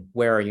question.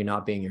 Where are you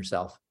not being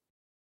yourself?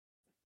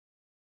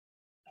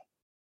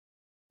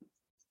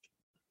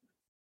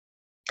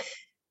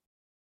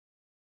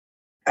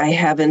 I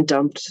haven't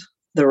dumped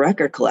the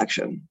record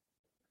collection.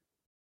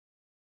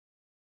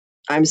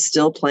 I'm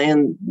still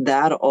playing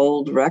that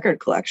old record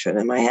collection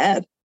in my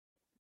head.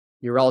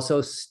 You're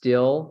also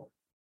still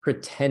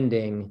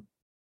pretending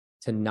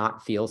to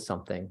not feel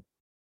something.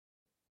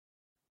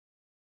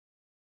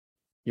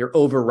 You're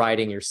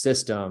overriding your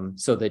system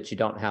so that you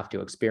don't have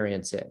to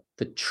experience it.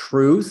 The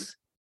truth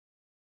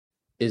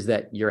is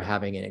that you're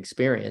having an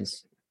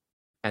experience,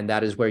 and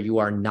that is where you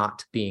are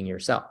not being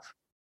yourself.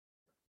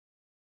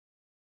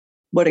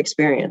 What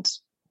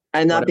experience?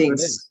 I'm not being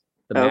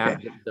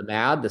the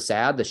mad, the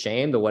sad, the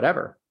shame, the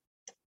whatever.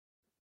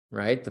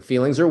 Right? The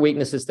feelings are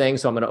weaknesses thing.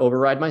 So I'm going to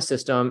override my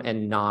system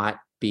and not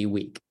be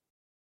weak.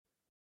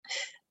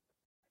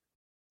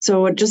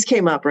 So what just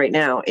came up right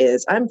now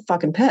is I'm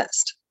fucking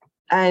pissed.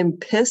 I'm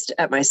pissed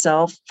at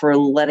myself for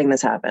letting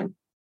this happen.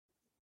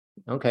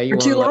 Okay. For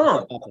too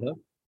long.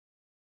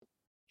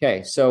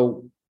 Okay.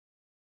 So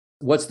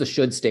what's the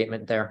should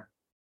statement there?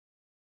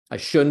 I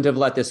shouldn't have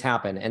let this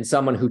happen. And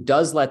someone who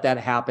does let that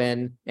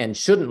happen and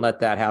shouldn't let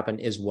that happen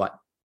is what?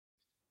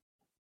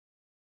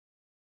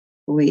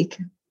 Weak.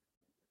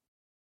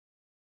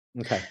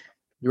 Okay.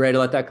 You ready to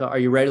let that go? Are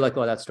you ready to let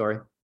go of that story?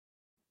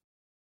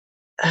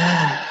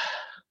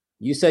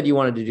 You said you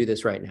wanted to do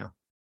this right now.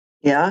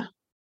 Yeah,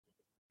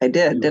 I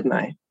did, didn't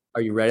I?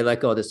 Are you ready to let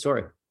go of this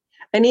story?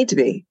 I need to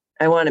be.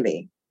 I want to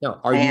be.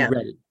 No, are you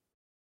ready?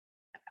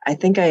 I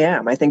think I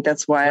am. I think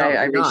that's why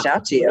I reached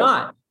out to you. You're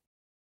not.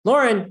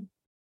 Lauren,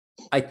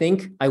 I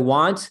think, I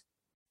want,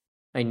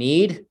 I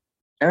need.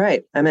 All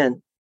right, I'm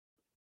in.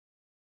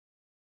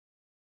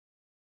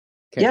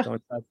 Okay, yeah.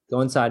 Go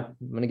inside.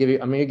 I'm gonna give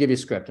you a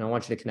script, and I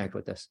want you to connect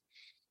with this.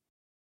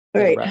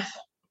 All right.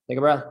 Take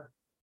a breath.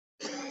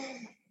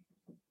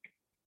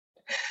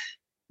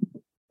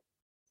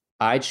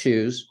 I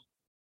choose.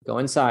 Go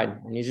inside.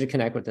 I need you to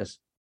connect with this.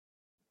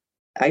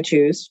 I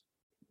choose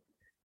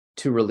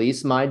to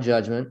release my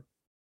judgment.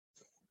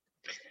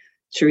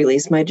 To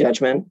release my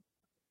judgment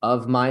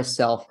of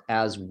myself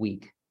as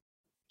weak.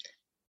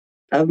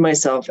 Of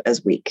myself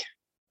as weak.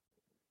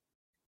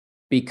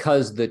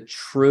 Because the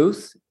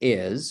truth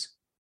is.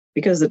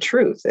 Because the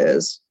truth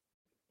is.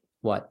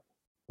 What?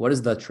 What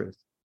is the truth?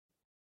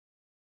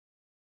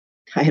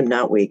 I am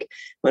not weak.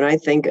 When I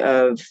think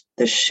of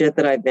the shit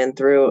that I've been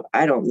through,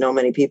 I don't know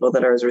many people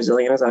that are as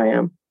resilient as I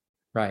am.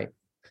 Right.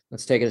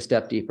 Let's take it a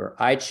step deeper.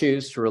 I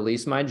choose to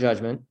release my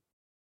judgment.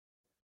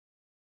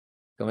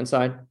 Go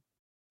inside.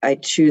 I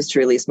choose to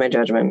release my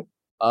judgment.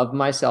 Of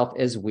myself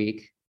as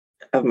weak.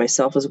 Of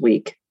myself as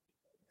weak.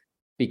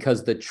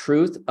 Because the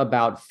truth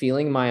about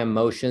feeling my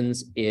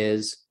emotions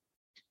is.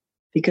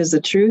 Because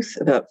the truth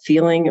about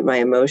feeling my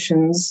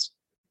emotions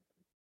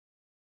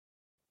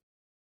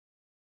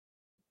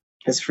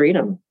is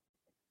freedom.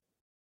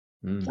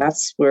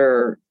 That's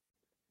where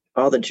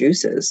all the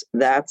juice is.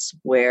 That's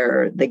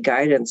where the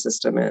guidance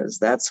system is.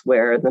 That's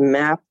where the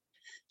map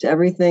to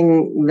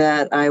everything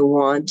that I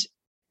want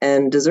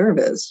and deserve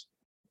is.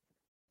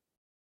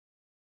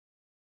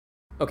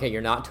 Okay,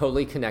 you're not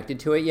totally connected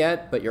to it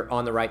yet, but you're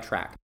on the right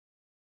track.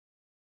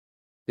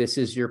 This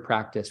is your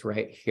practice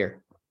right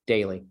here,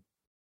 daily.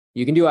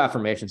 You can do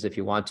affirmations if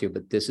you want to,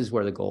 but this is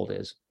where the gold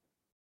is.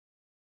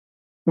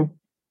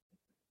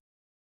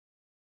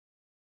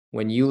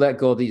 When you let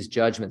go of these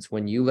judgments,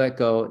 when you let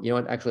go, you know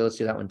what, actually, let's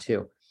do that one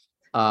too.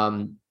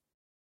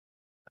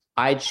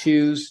 I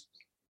choose,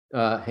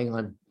 hang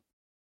on.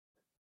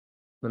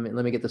 Let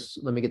me get this,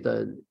 let me get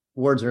the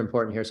words are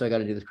important here. So I got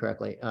to do this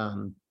correctly.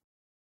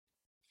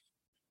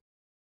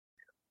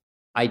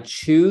 I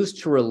choose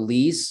to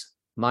release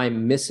my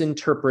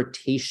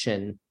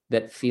misinterpretation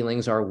that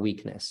feelings are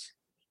weakness.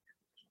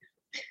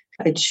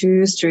 I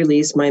choose to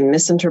release my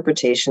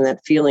misinterpretation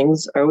that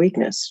feelings are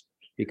weakness.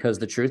 Because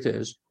the truth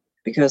is.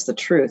 Because the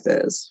truth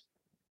is.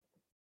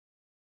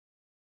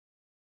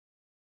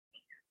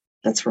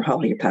 That's where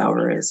all your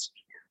power is.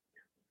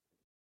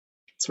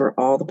 That's where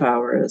all the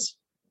power is.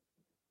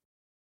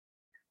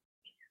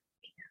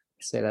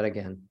 Say that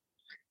again.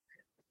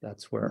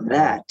 That's where.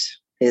 That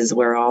is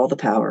where all the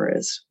power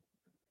is.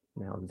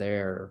 Now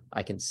there,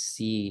 I can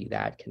see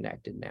that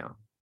connected now.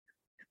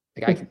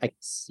 Like I can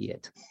see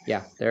it.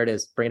 Yeah, there it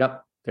is. Bring it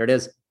up. There it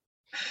is.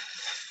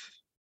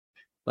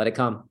 Let it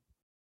come.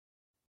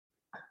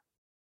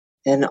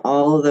 And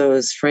all of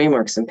those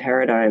frameworks and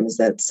paradigms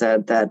that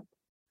said that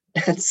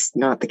that's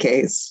not the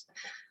case.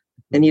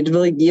 And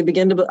I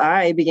began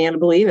to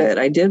believe it.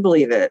 I did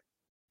believe it.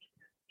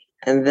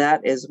 And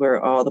that is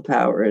where all the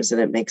power is. And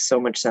it makes so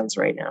much sense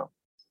right now.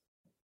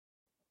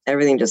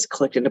 Everything just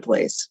clicked into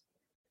place.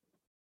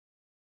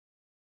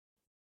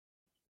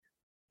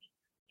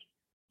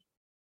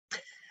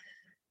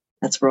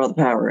 That's where all the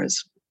power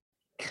is.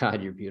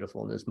 God, you're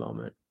beautiful in this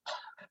moment.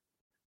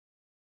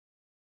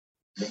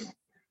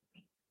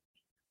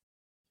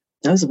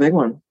 That was a big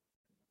one.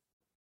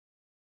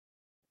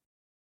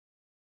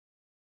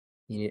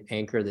 You need to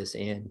anchor this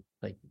in.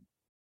 Like,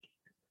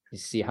 You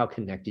see how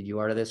connected you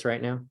are to this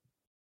right now?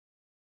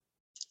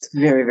 It's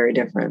very, very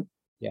different.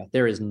 Yeah,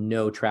 there is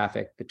no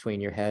traffic between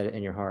your head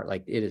and your heart.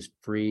 Like, it is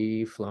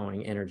free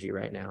flowing energy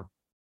right now.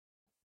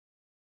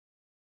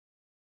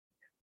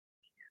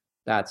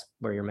 That's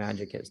where your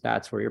magic is.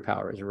 That's where your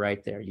power is,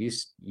 right there.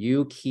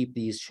 You keep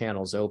these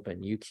channels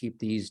open. You keep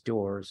these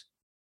doors.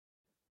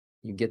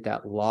 You get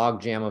that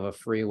log jam of a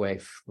freeway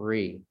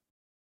free.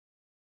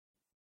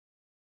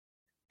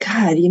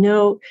 God,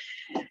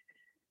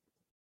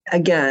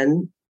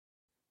 again,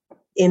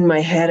 in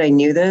my head, I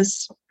knew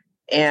this,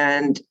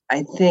 and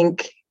I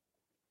think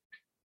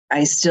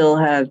I still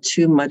have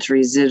too much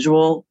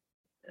residual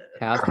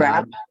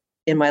crap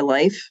in my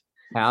life.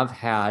 Have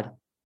had.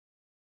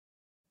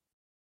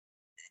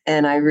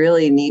 And I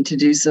really need to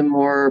do some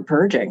more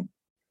purging.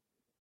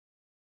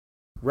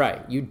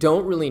 Right. You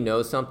don't really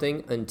know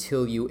something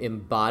until you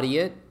embody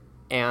it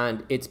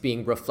and it's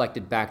being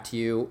reflected back to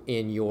you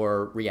in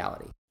your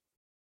reality.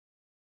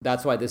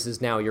 That's why this is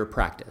now your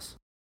practice.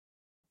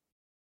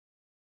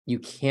 You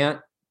can't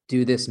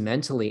do this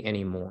mentally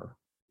anymore.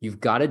 You've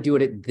got to do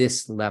it at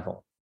this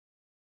level.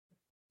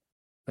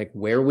 Like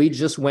where we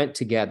just went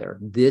together,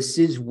 this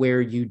is where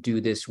you do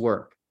this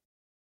work.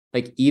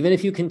 Like, even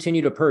if you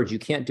continue to purge, you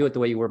can't do it the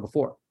way you were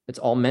before. It's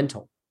all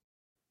mental.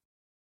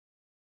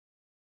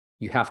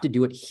 You have to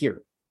do it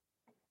here.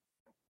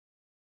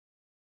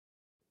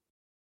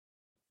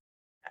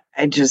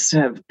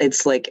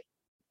 It's like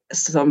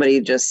somebody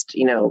just,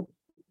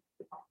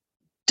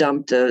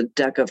 dumped a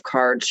deck of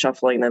cards,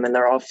 shuffling them, and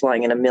they're all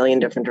flying in a million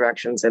different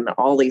directions. And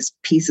all these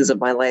pieces of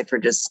my life are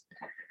just,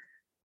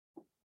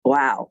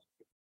 wow.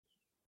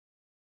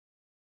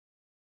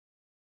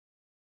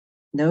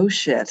 No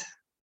shit.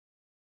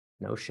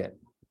 No shit.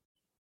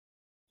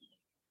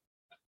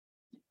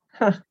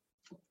 Huh.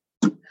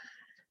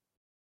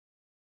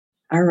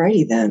 All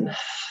righty then.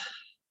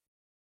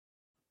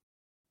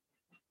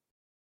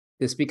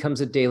 This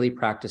becomes a daily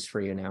practice for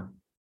you now.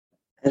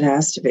 It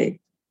has to be.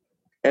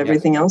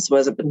 Everything else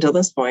was up until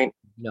this point.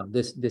 No,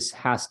 this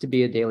has to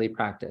be a daily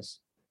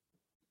practice.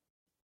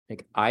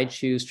 Like, I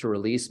choose to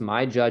release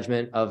my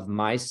judgment of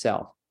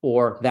myself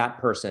or that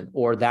person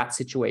or that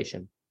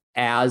situation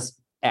as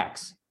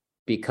X,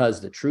 because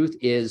the truth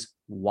is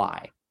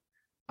Y.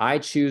 I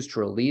choose to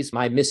release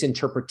my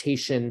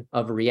misinterpretation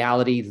of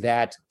reality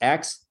that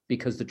X,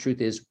 because the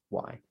truth is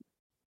Y.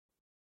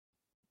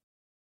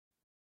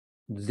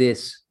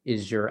 This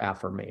is your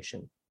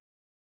affirmation.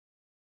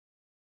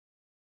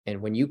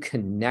 And when you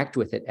connect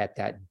with it at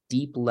that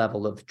deep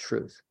level of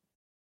truth,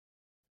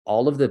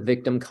 all of the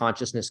victim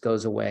consciousness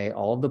goes away.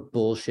 All of the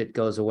bullshit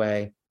goes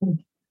away.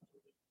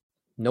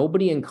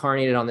 Nobody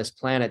incarnated on this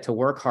planet to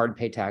work hard,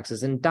 pay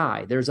taxes, and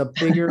die. There's a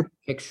bigger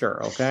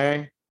picture,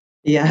 okay?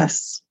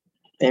 Yes.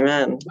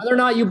 Amen. Whether or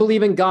not you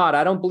believe in God,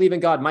 I don't believe in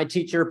God. My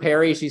teacher,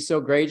 Perry, she's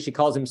so great. She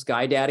calls him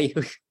Sky Daddy.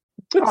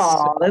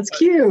 Oh, that's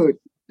cute.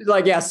 She's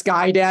like, yeah,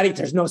 Sky Daddy.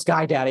 There's no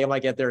Sky Daddy. I'm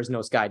like, yeah, there's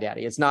no Sky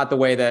Daddy. It's not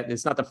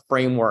the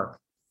framework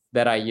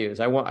that I use.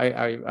 I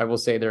will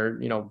say they're,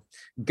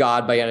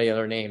 God by any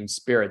other name,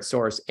 spirit,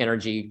 source,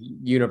 energy,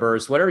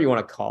 universe, whatever you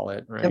want to call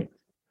it, right?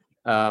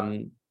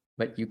 Yep.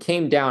 But you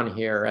came down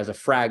here as a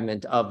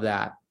fragment of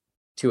that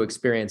to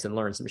experience and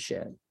learn some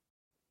shit.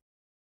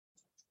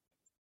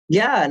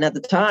 Yeah, and at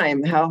the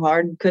time, how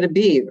hard could it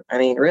be? I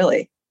mean,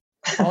 really.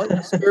 All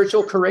the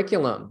spiritual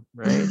curriculum,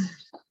 right?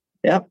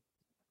 Yep.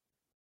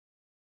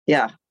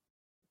 Yeah.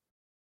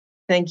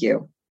 Thank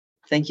you.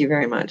 Thank you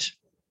very much.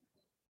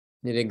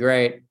 You did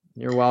great.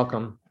 You're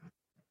welcome.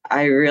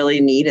 I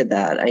really needed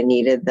that. I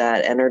needed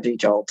that energy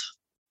jolt.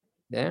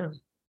 Yeah.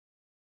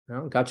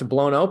 Well, got you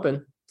blown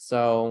open.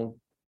 So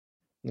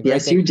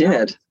yes, you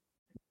did.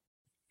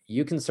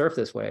 You can surf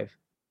this wave.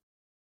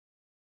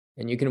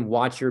 And you can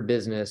watch your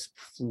business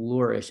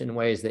flourish in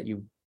ways that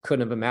you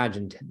couldn't have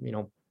imagined,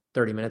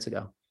 30 minutes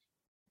ago.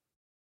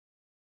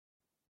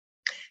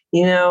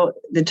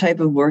 The type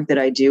of work that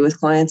I do with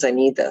clients, I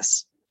need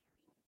this.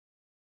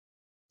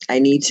 I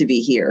need to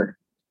be here.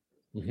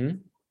 Mm-hmm.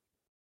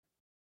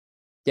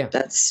 Yeah.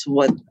 That's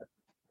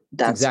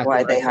exactly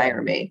why they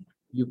hire me.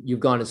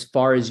 You've gone as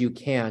far as you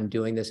can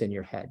doing this in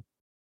your head.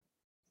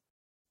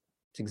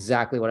 It's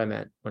exactly what I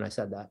meant when I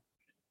said that.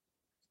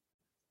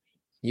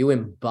 You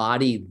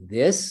embody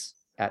this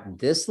at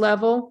this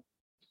level,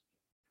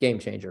 game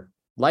changer,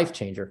 life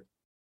changer.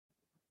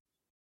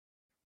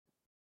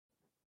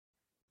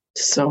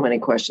 So many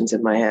questions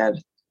in my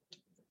head.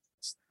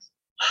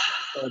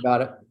 Sorry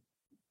about it.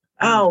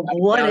 Oh,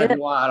 what if?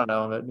 I don't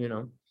know, but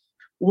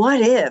What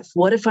if?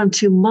 What if I'm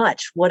too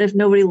much? What if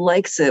nobody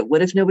likes it?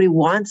 What if nobody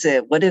wants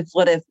it? What if?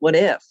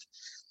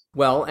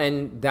 Well,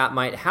 and that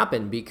might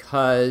happen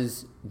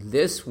because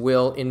this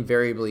will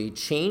invariably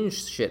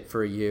change shit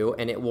for you,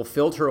 and it will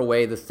filter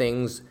away the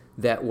things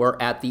that were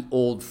at the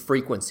old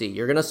frequency.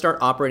 You're going to start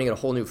operating at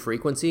a whole new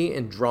frequency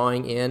and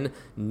drawing in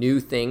new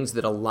things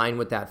that align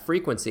with that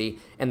frequency,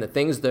 and the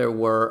things that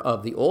were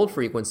of the old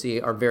frequency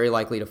are very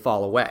likely to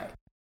fall away.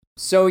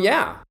 So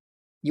yeah,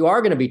 you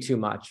are going to be too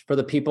much for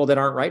the people that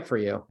aren't right for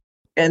you.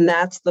 And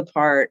that's the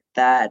part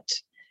that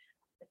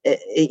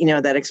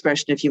that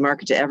expression, if you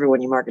market to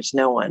everyone, you market to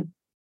no one.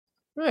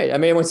 Right. I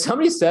mean, when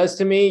somebody says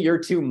to me, you're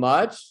too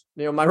much,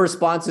 my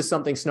response is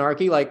something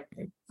snarky, like,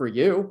 for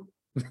you.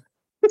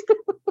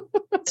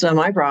 It's not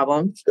my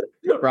problem.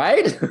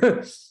 Right.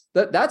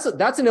 That's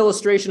an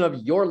illustration of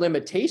your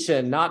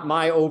limitation, not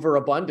my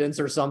overabundance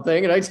or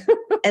something.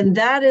 And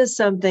that is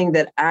something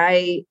that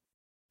I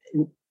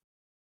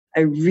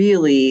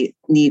really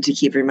need to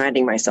keep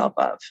reminding myself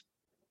of.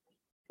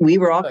 We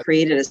were all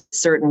created a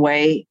certain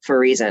way for a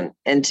reason,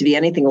 and to be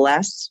anything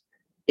less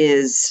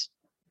is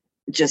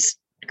just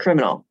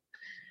criminal.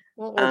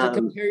 Well, or to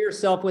compare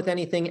yourself with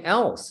anything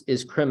else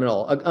is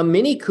criminal. A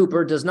Mini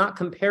Cooper does not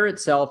compare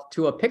itself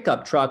to a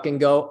pickup truck and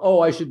go,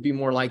 oh, I should be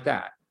more like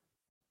that.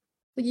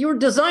 You were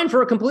designed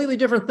for a completely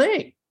different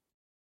thing.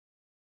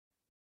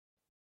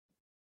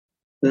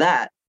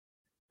 That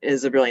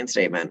is a brilliant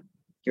statement.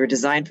 You were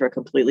designed for a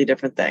completely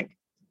different thing.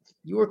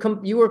 You were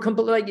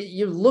completely, like,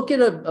 you look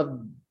at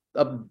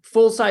a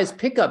full-size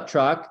pickup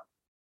truck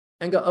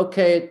and go,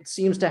 okay, it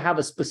seems to have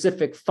a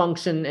specific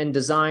function and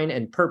design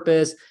and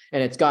purpose,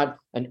 and it's got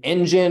an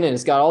engine, and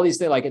it's got all these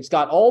things, like it's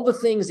got all the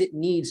things it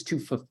needs to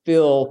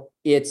fulfill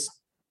its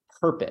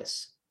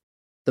purpose.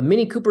 The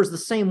Mini Cooper is the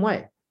same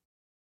way.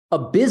 A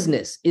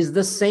business is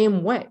the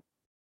same way.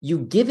 You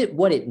give it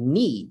what it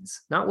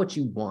needs, not what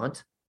you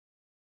want.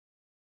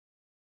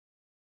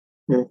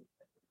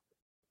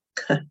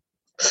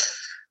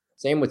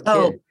 Same with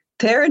kids.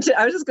 Parenting.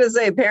 I was just going to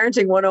say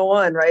parenting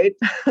 101, right?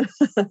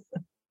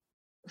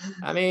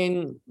 I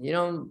mean,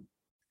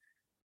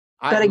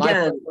 but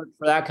again,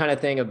 for that kind of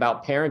thing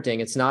about parenting,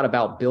 it's not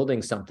about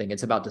building something.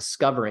 It's about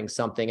discovering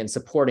something and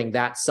supporting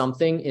that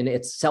something in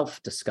its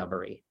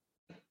self-discovery.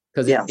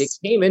 Because it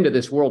came into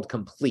this world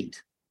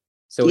complete.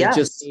 So it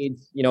just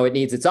needs, it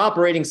needs its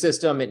operating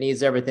system. It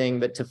needs everything,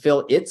 but to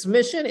fill its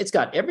mission, it's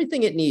got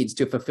everything it needs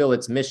to fulfill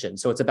its mission.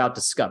 So it's about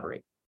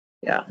discovery.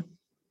 Yeah.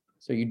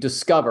 So you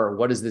discover,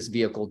 what does this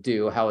vehicle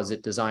do? How is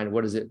it designed?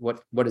 What is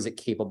it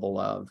capable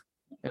of?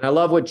 And I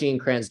love what Gene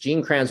Kranz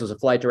was a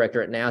flight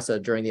director at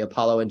NASA during the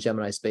Apollo and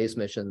Gemini space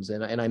missions.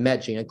 And I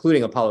met Gene,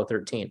 including Apollo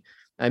 13.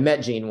 I met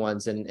Gene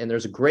once, and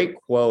there's a great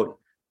quote.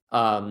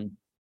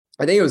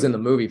 I think it was in the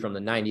movie from the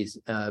 90s,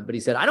 but he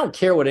said, I don't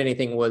care what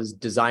anything was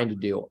designed to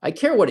do. I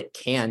care what it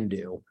can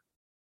do.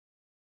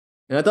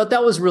 And I thought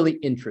that was really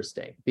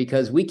interesting,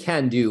 because we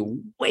can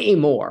do way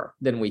more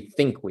than we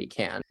think we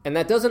can. And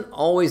that doesn't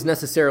always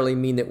necessarily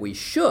mean that we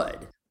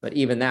should, but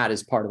even that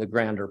is part of the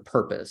grander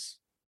purpose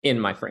in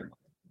my framework.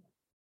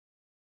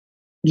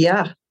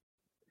 Yeah,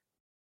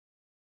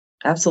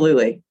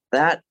 absolutely.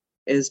 That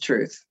is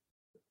truth.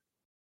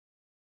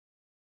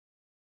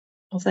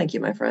 Well, thank you,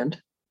 my friend.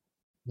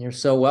 You're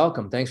so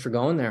welcome. Thanks for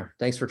going there.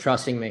 Thanks for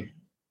trusting me.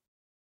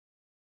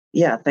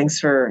 Yeah, thanks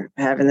for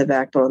having the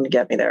backbone to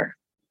get me there.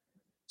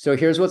 So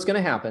here's what's going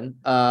to happen.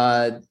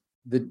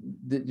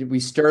 We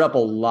stirred up a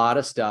lot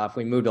of stuff.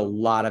 We moved a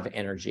lot of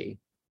energy,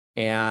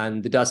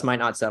 and the dust might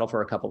not settle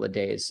for a couple of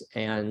days.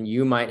 And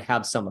you might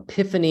have some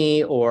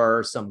epiphany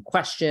or some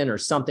question or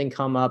something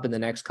come up in the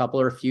next couple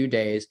or few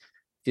days.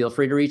 Feel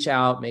free to reach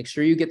out. Make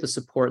sure you get the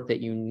support that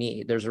you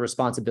need. There's a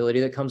responsibility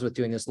that comes with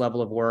doing this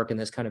level of work and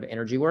this kind of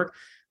energy work.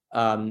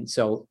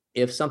 So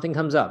if something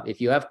comes up, if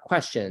you have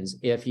questions,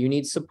 if you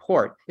need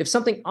support, if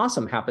something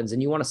awesome happens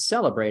and you want to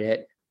celebrate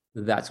it,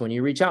 that's when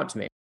you reach out to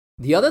me.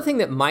 The other thing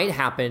that might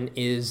happen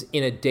is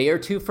in a day or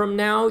two from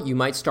now, you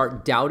might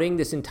start doubting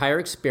this entire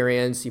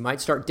experience. You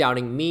might start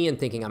doubting me and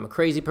thinking I'm a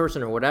crazy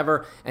person or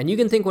whatever. And you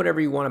can think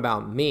whatever you want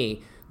about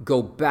me.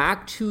 Go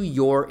back to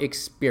your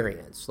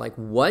experience. Like,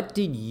 what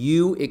did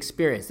you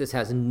experience? This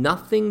has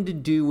nothing to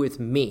do with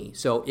me.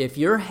 So if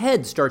your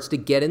head starts to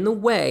get in the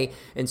way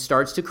and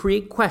starts to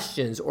create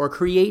questions or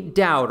create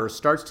doubt or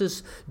starts to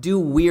do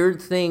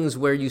weird things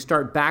where you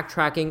start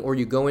backtracking or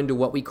you go into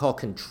what we call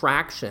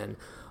contraction,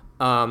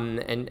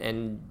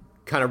 and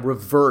kind of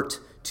revert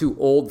to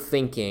old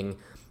thinking,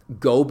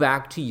 go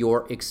back to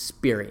your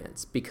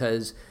experience,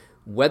 because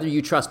whether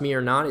you trust me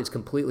or not is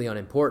completely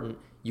unimportant.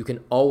 You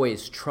can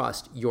always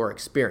trust your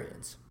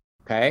experience.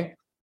 Okay?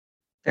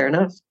 Fair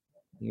enough.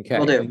 Okay.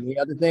 Will do. And the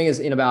other thing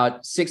is, in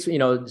about 6,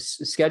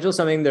 schedule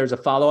something. There's a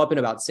follow-up in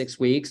about 6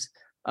 weeks.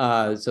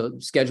 So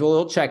schedule a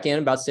little check-in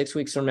about 6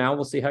 weeks from now.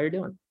 We'll see how you're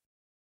doing.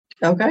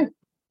 Okay.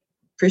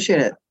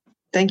 Appreciate it.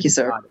 Thank you,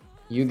 sir.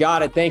 You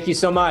got it. Thank you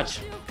so much.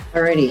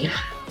 Alrighty.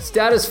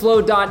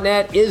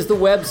 Statusflow.net is the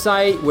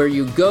website where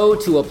you go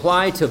to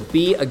apply to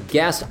be a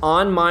guest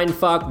on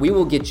Mindfuck. We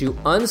will get you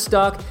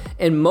unstuck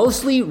and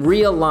mostly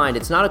realigned.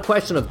 It's not a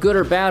question of good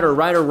or bad or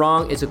right or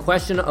wrong. It's a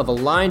question of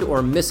aligned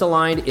or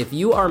misaligned. If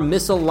you are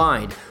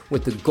misaligned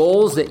with the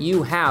goals that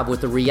you have,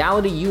 with the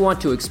reality you want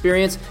to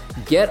experience,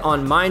 get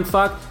on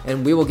Mindfuck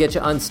and we will get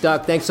you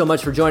unstuck. Thanks so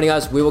much for joining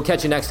us. We will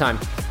catch you next time.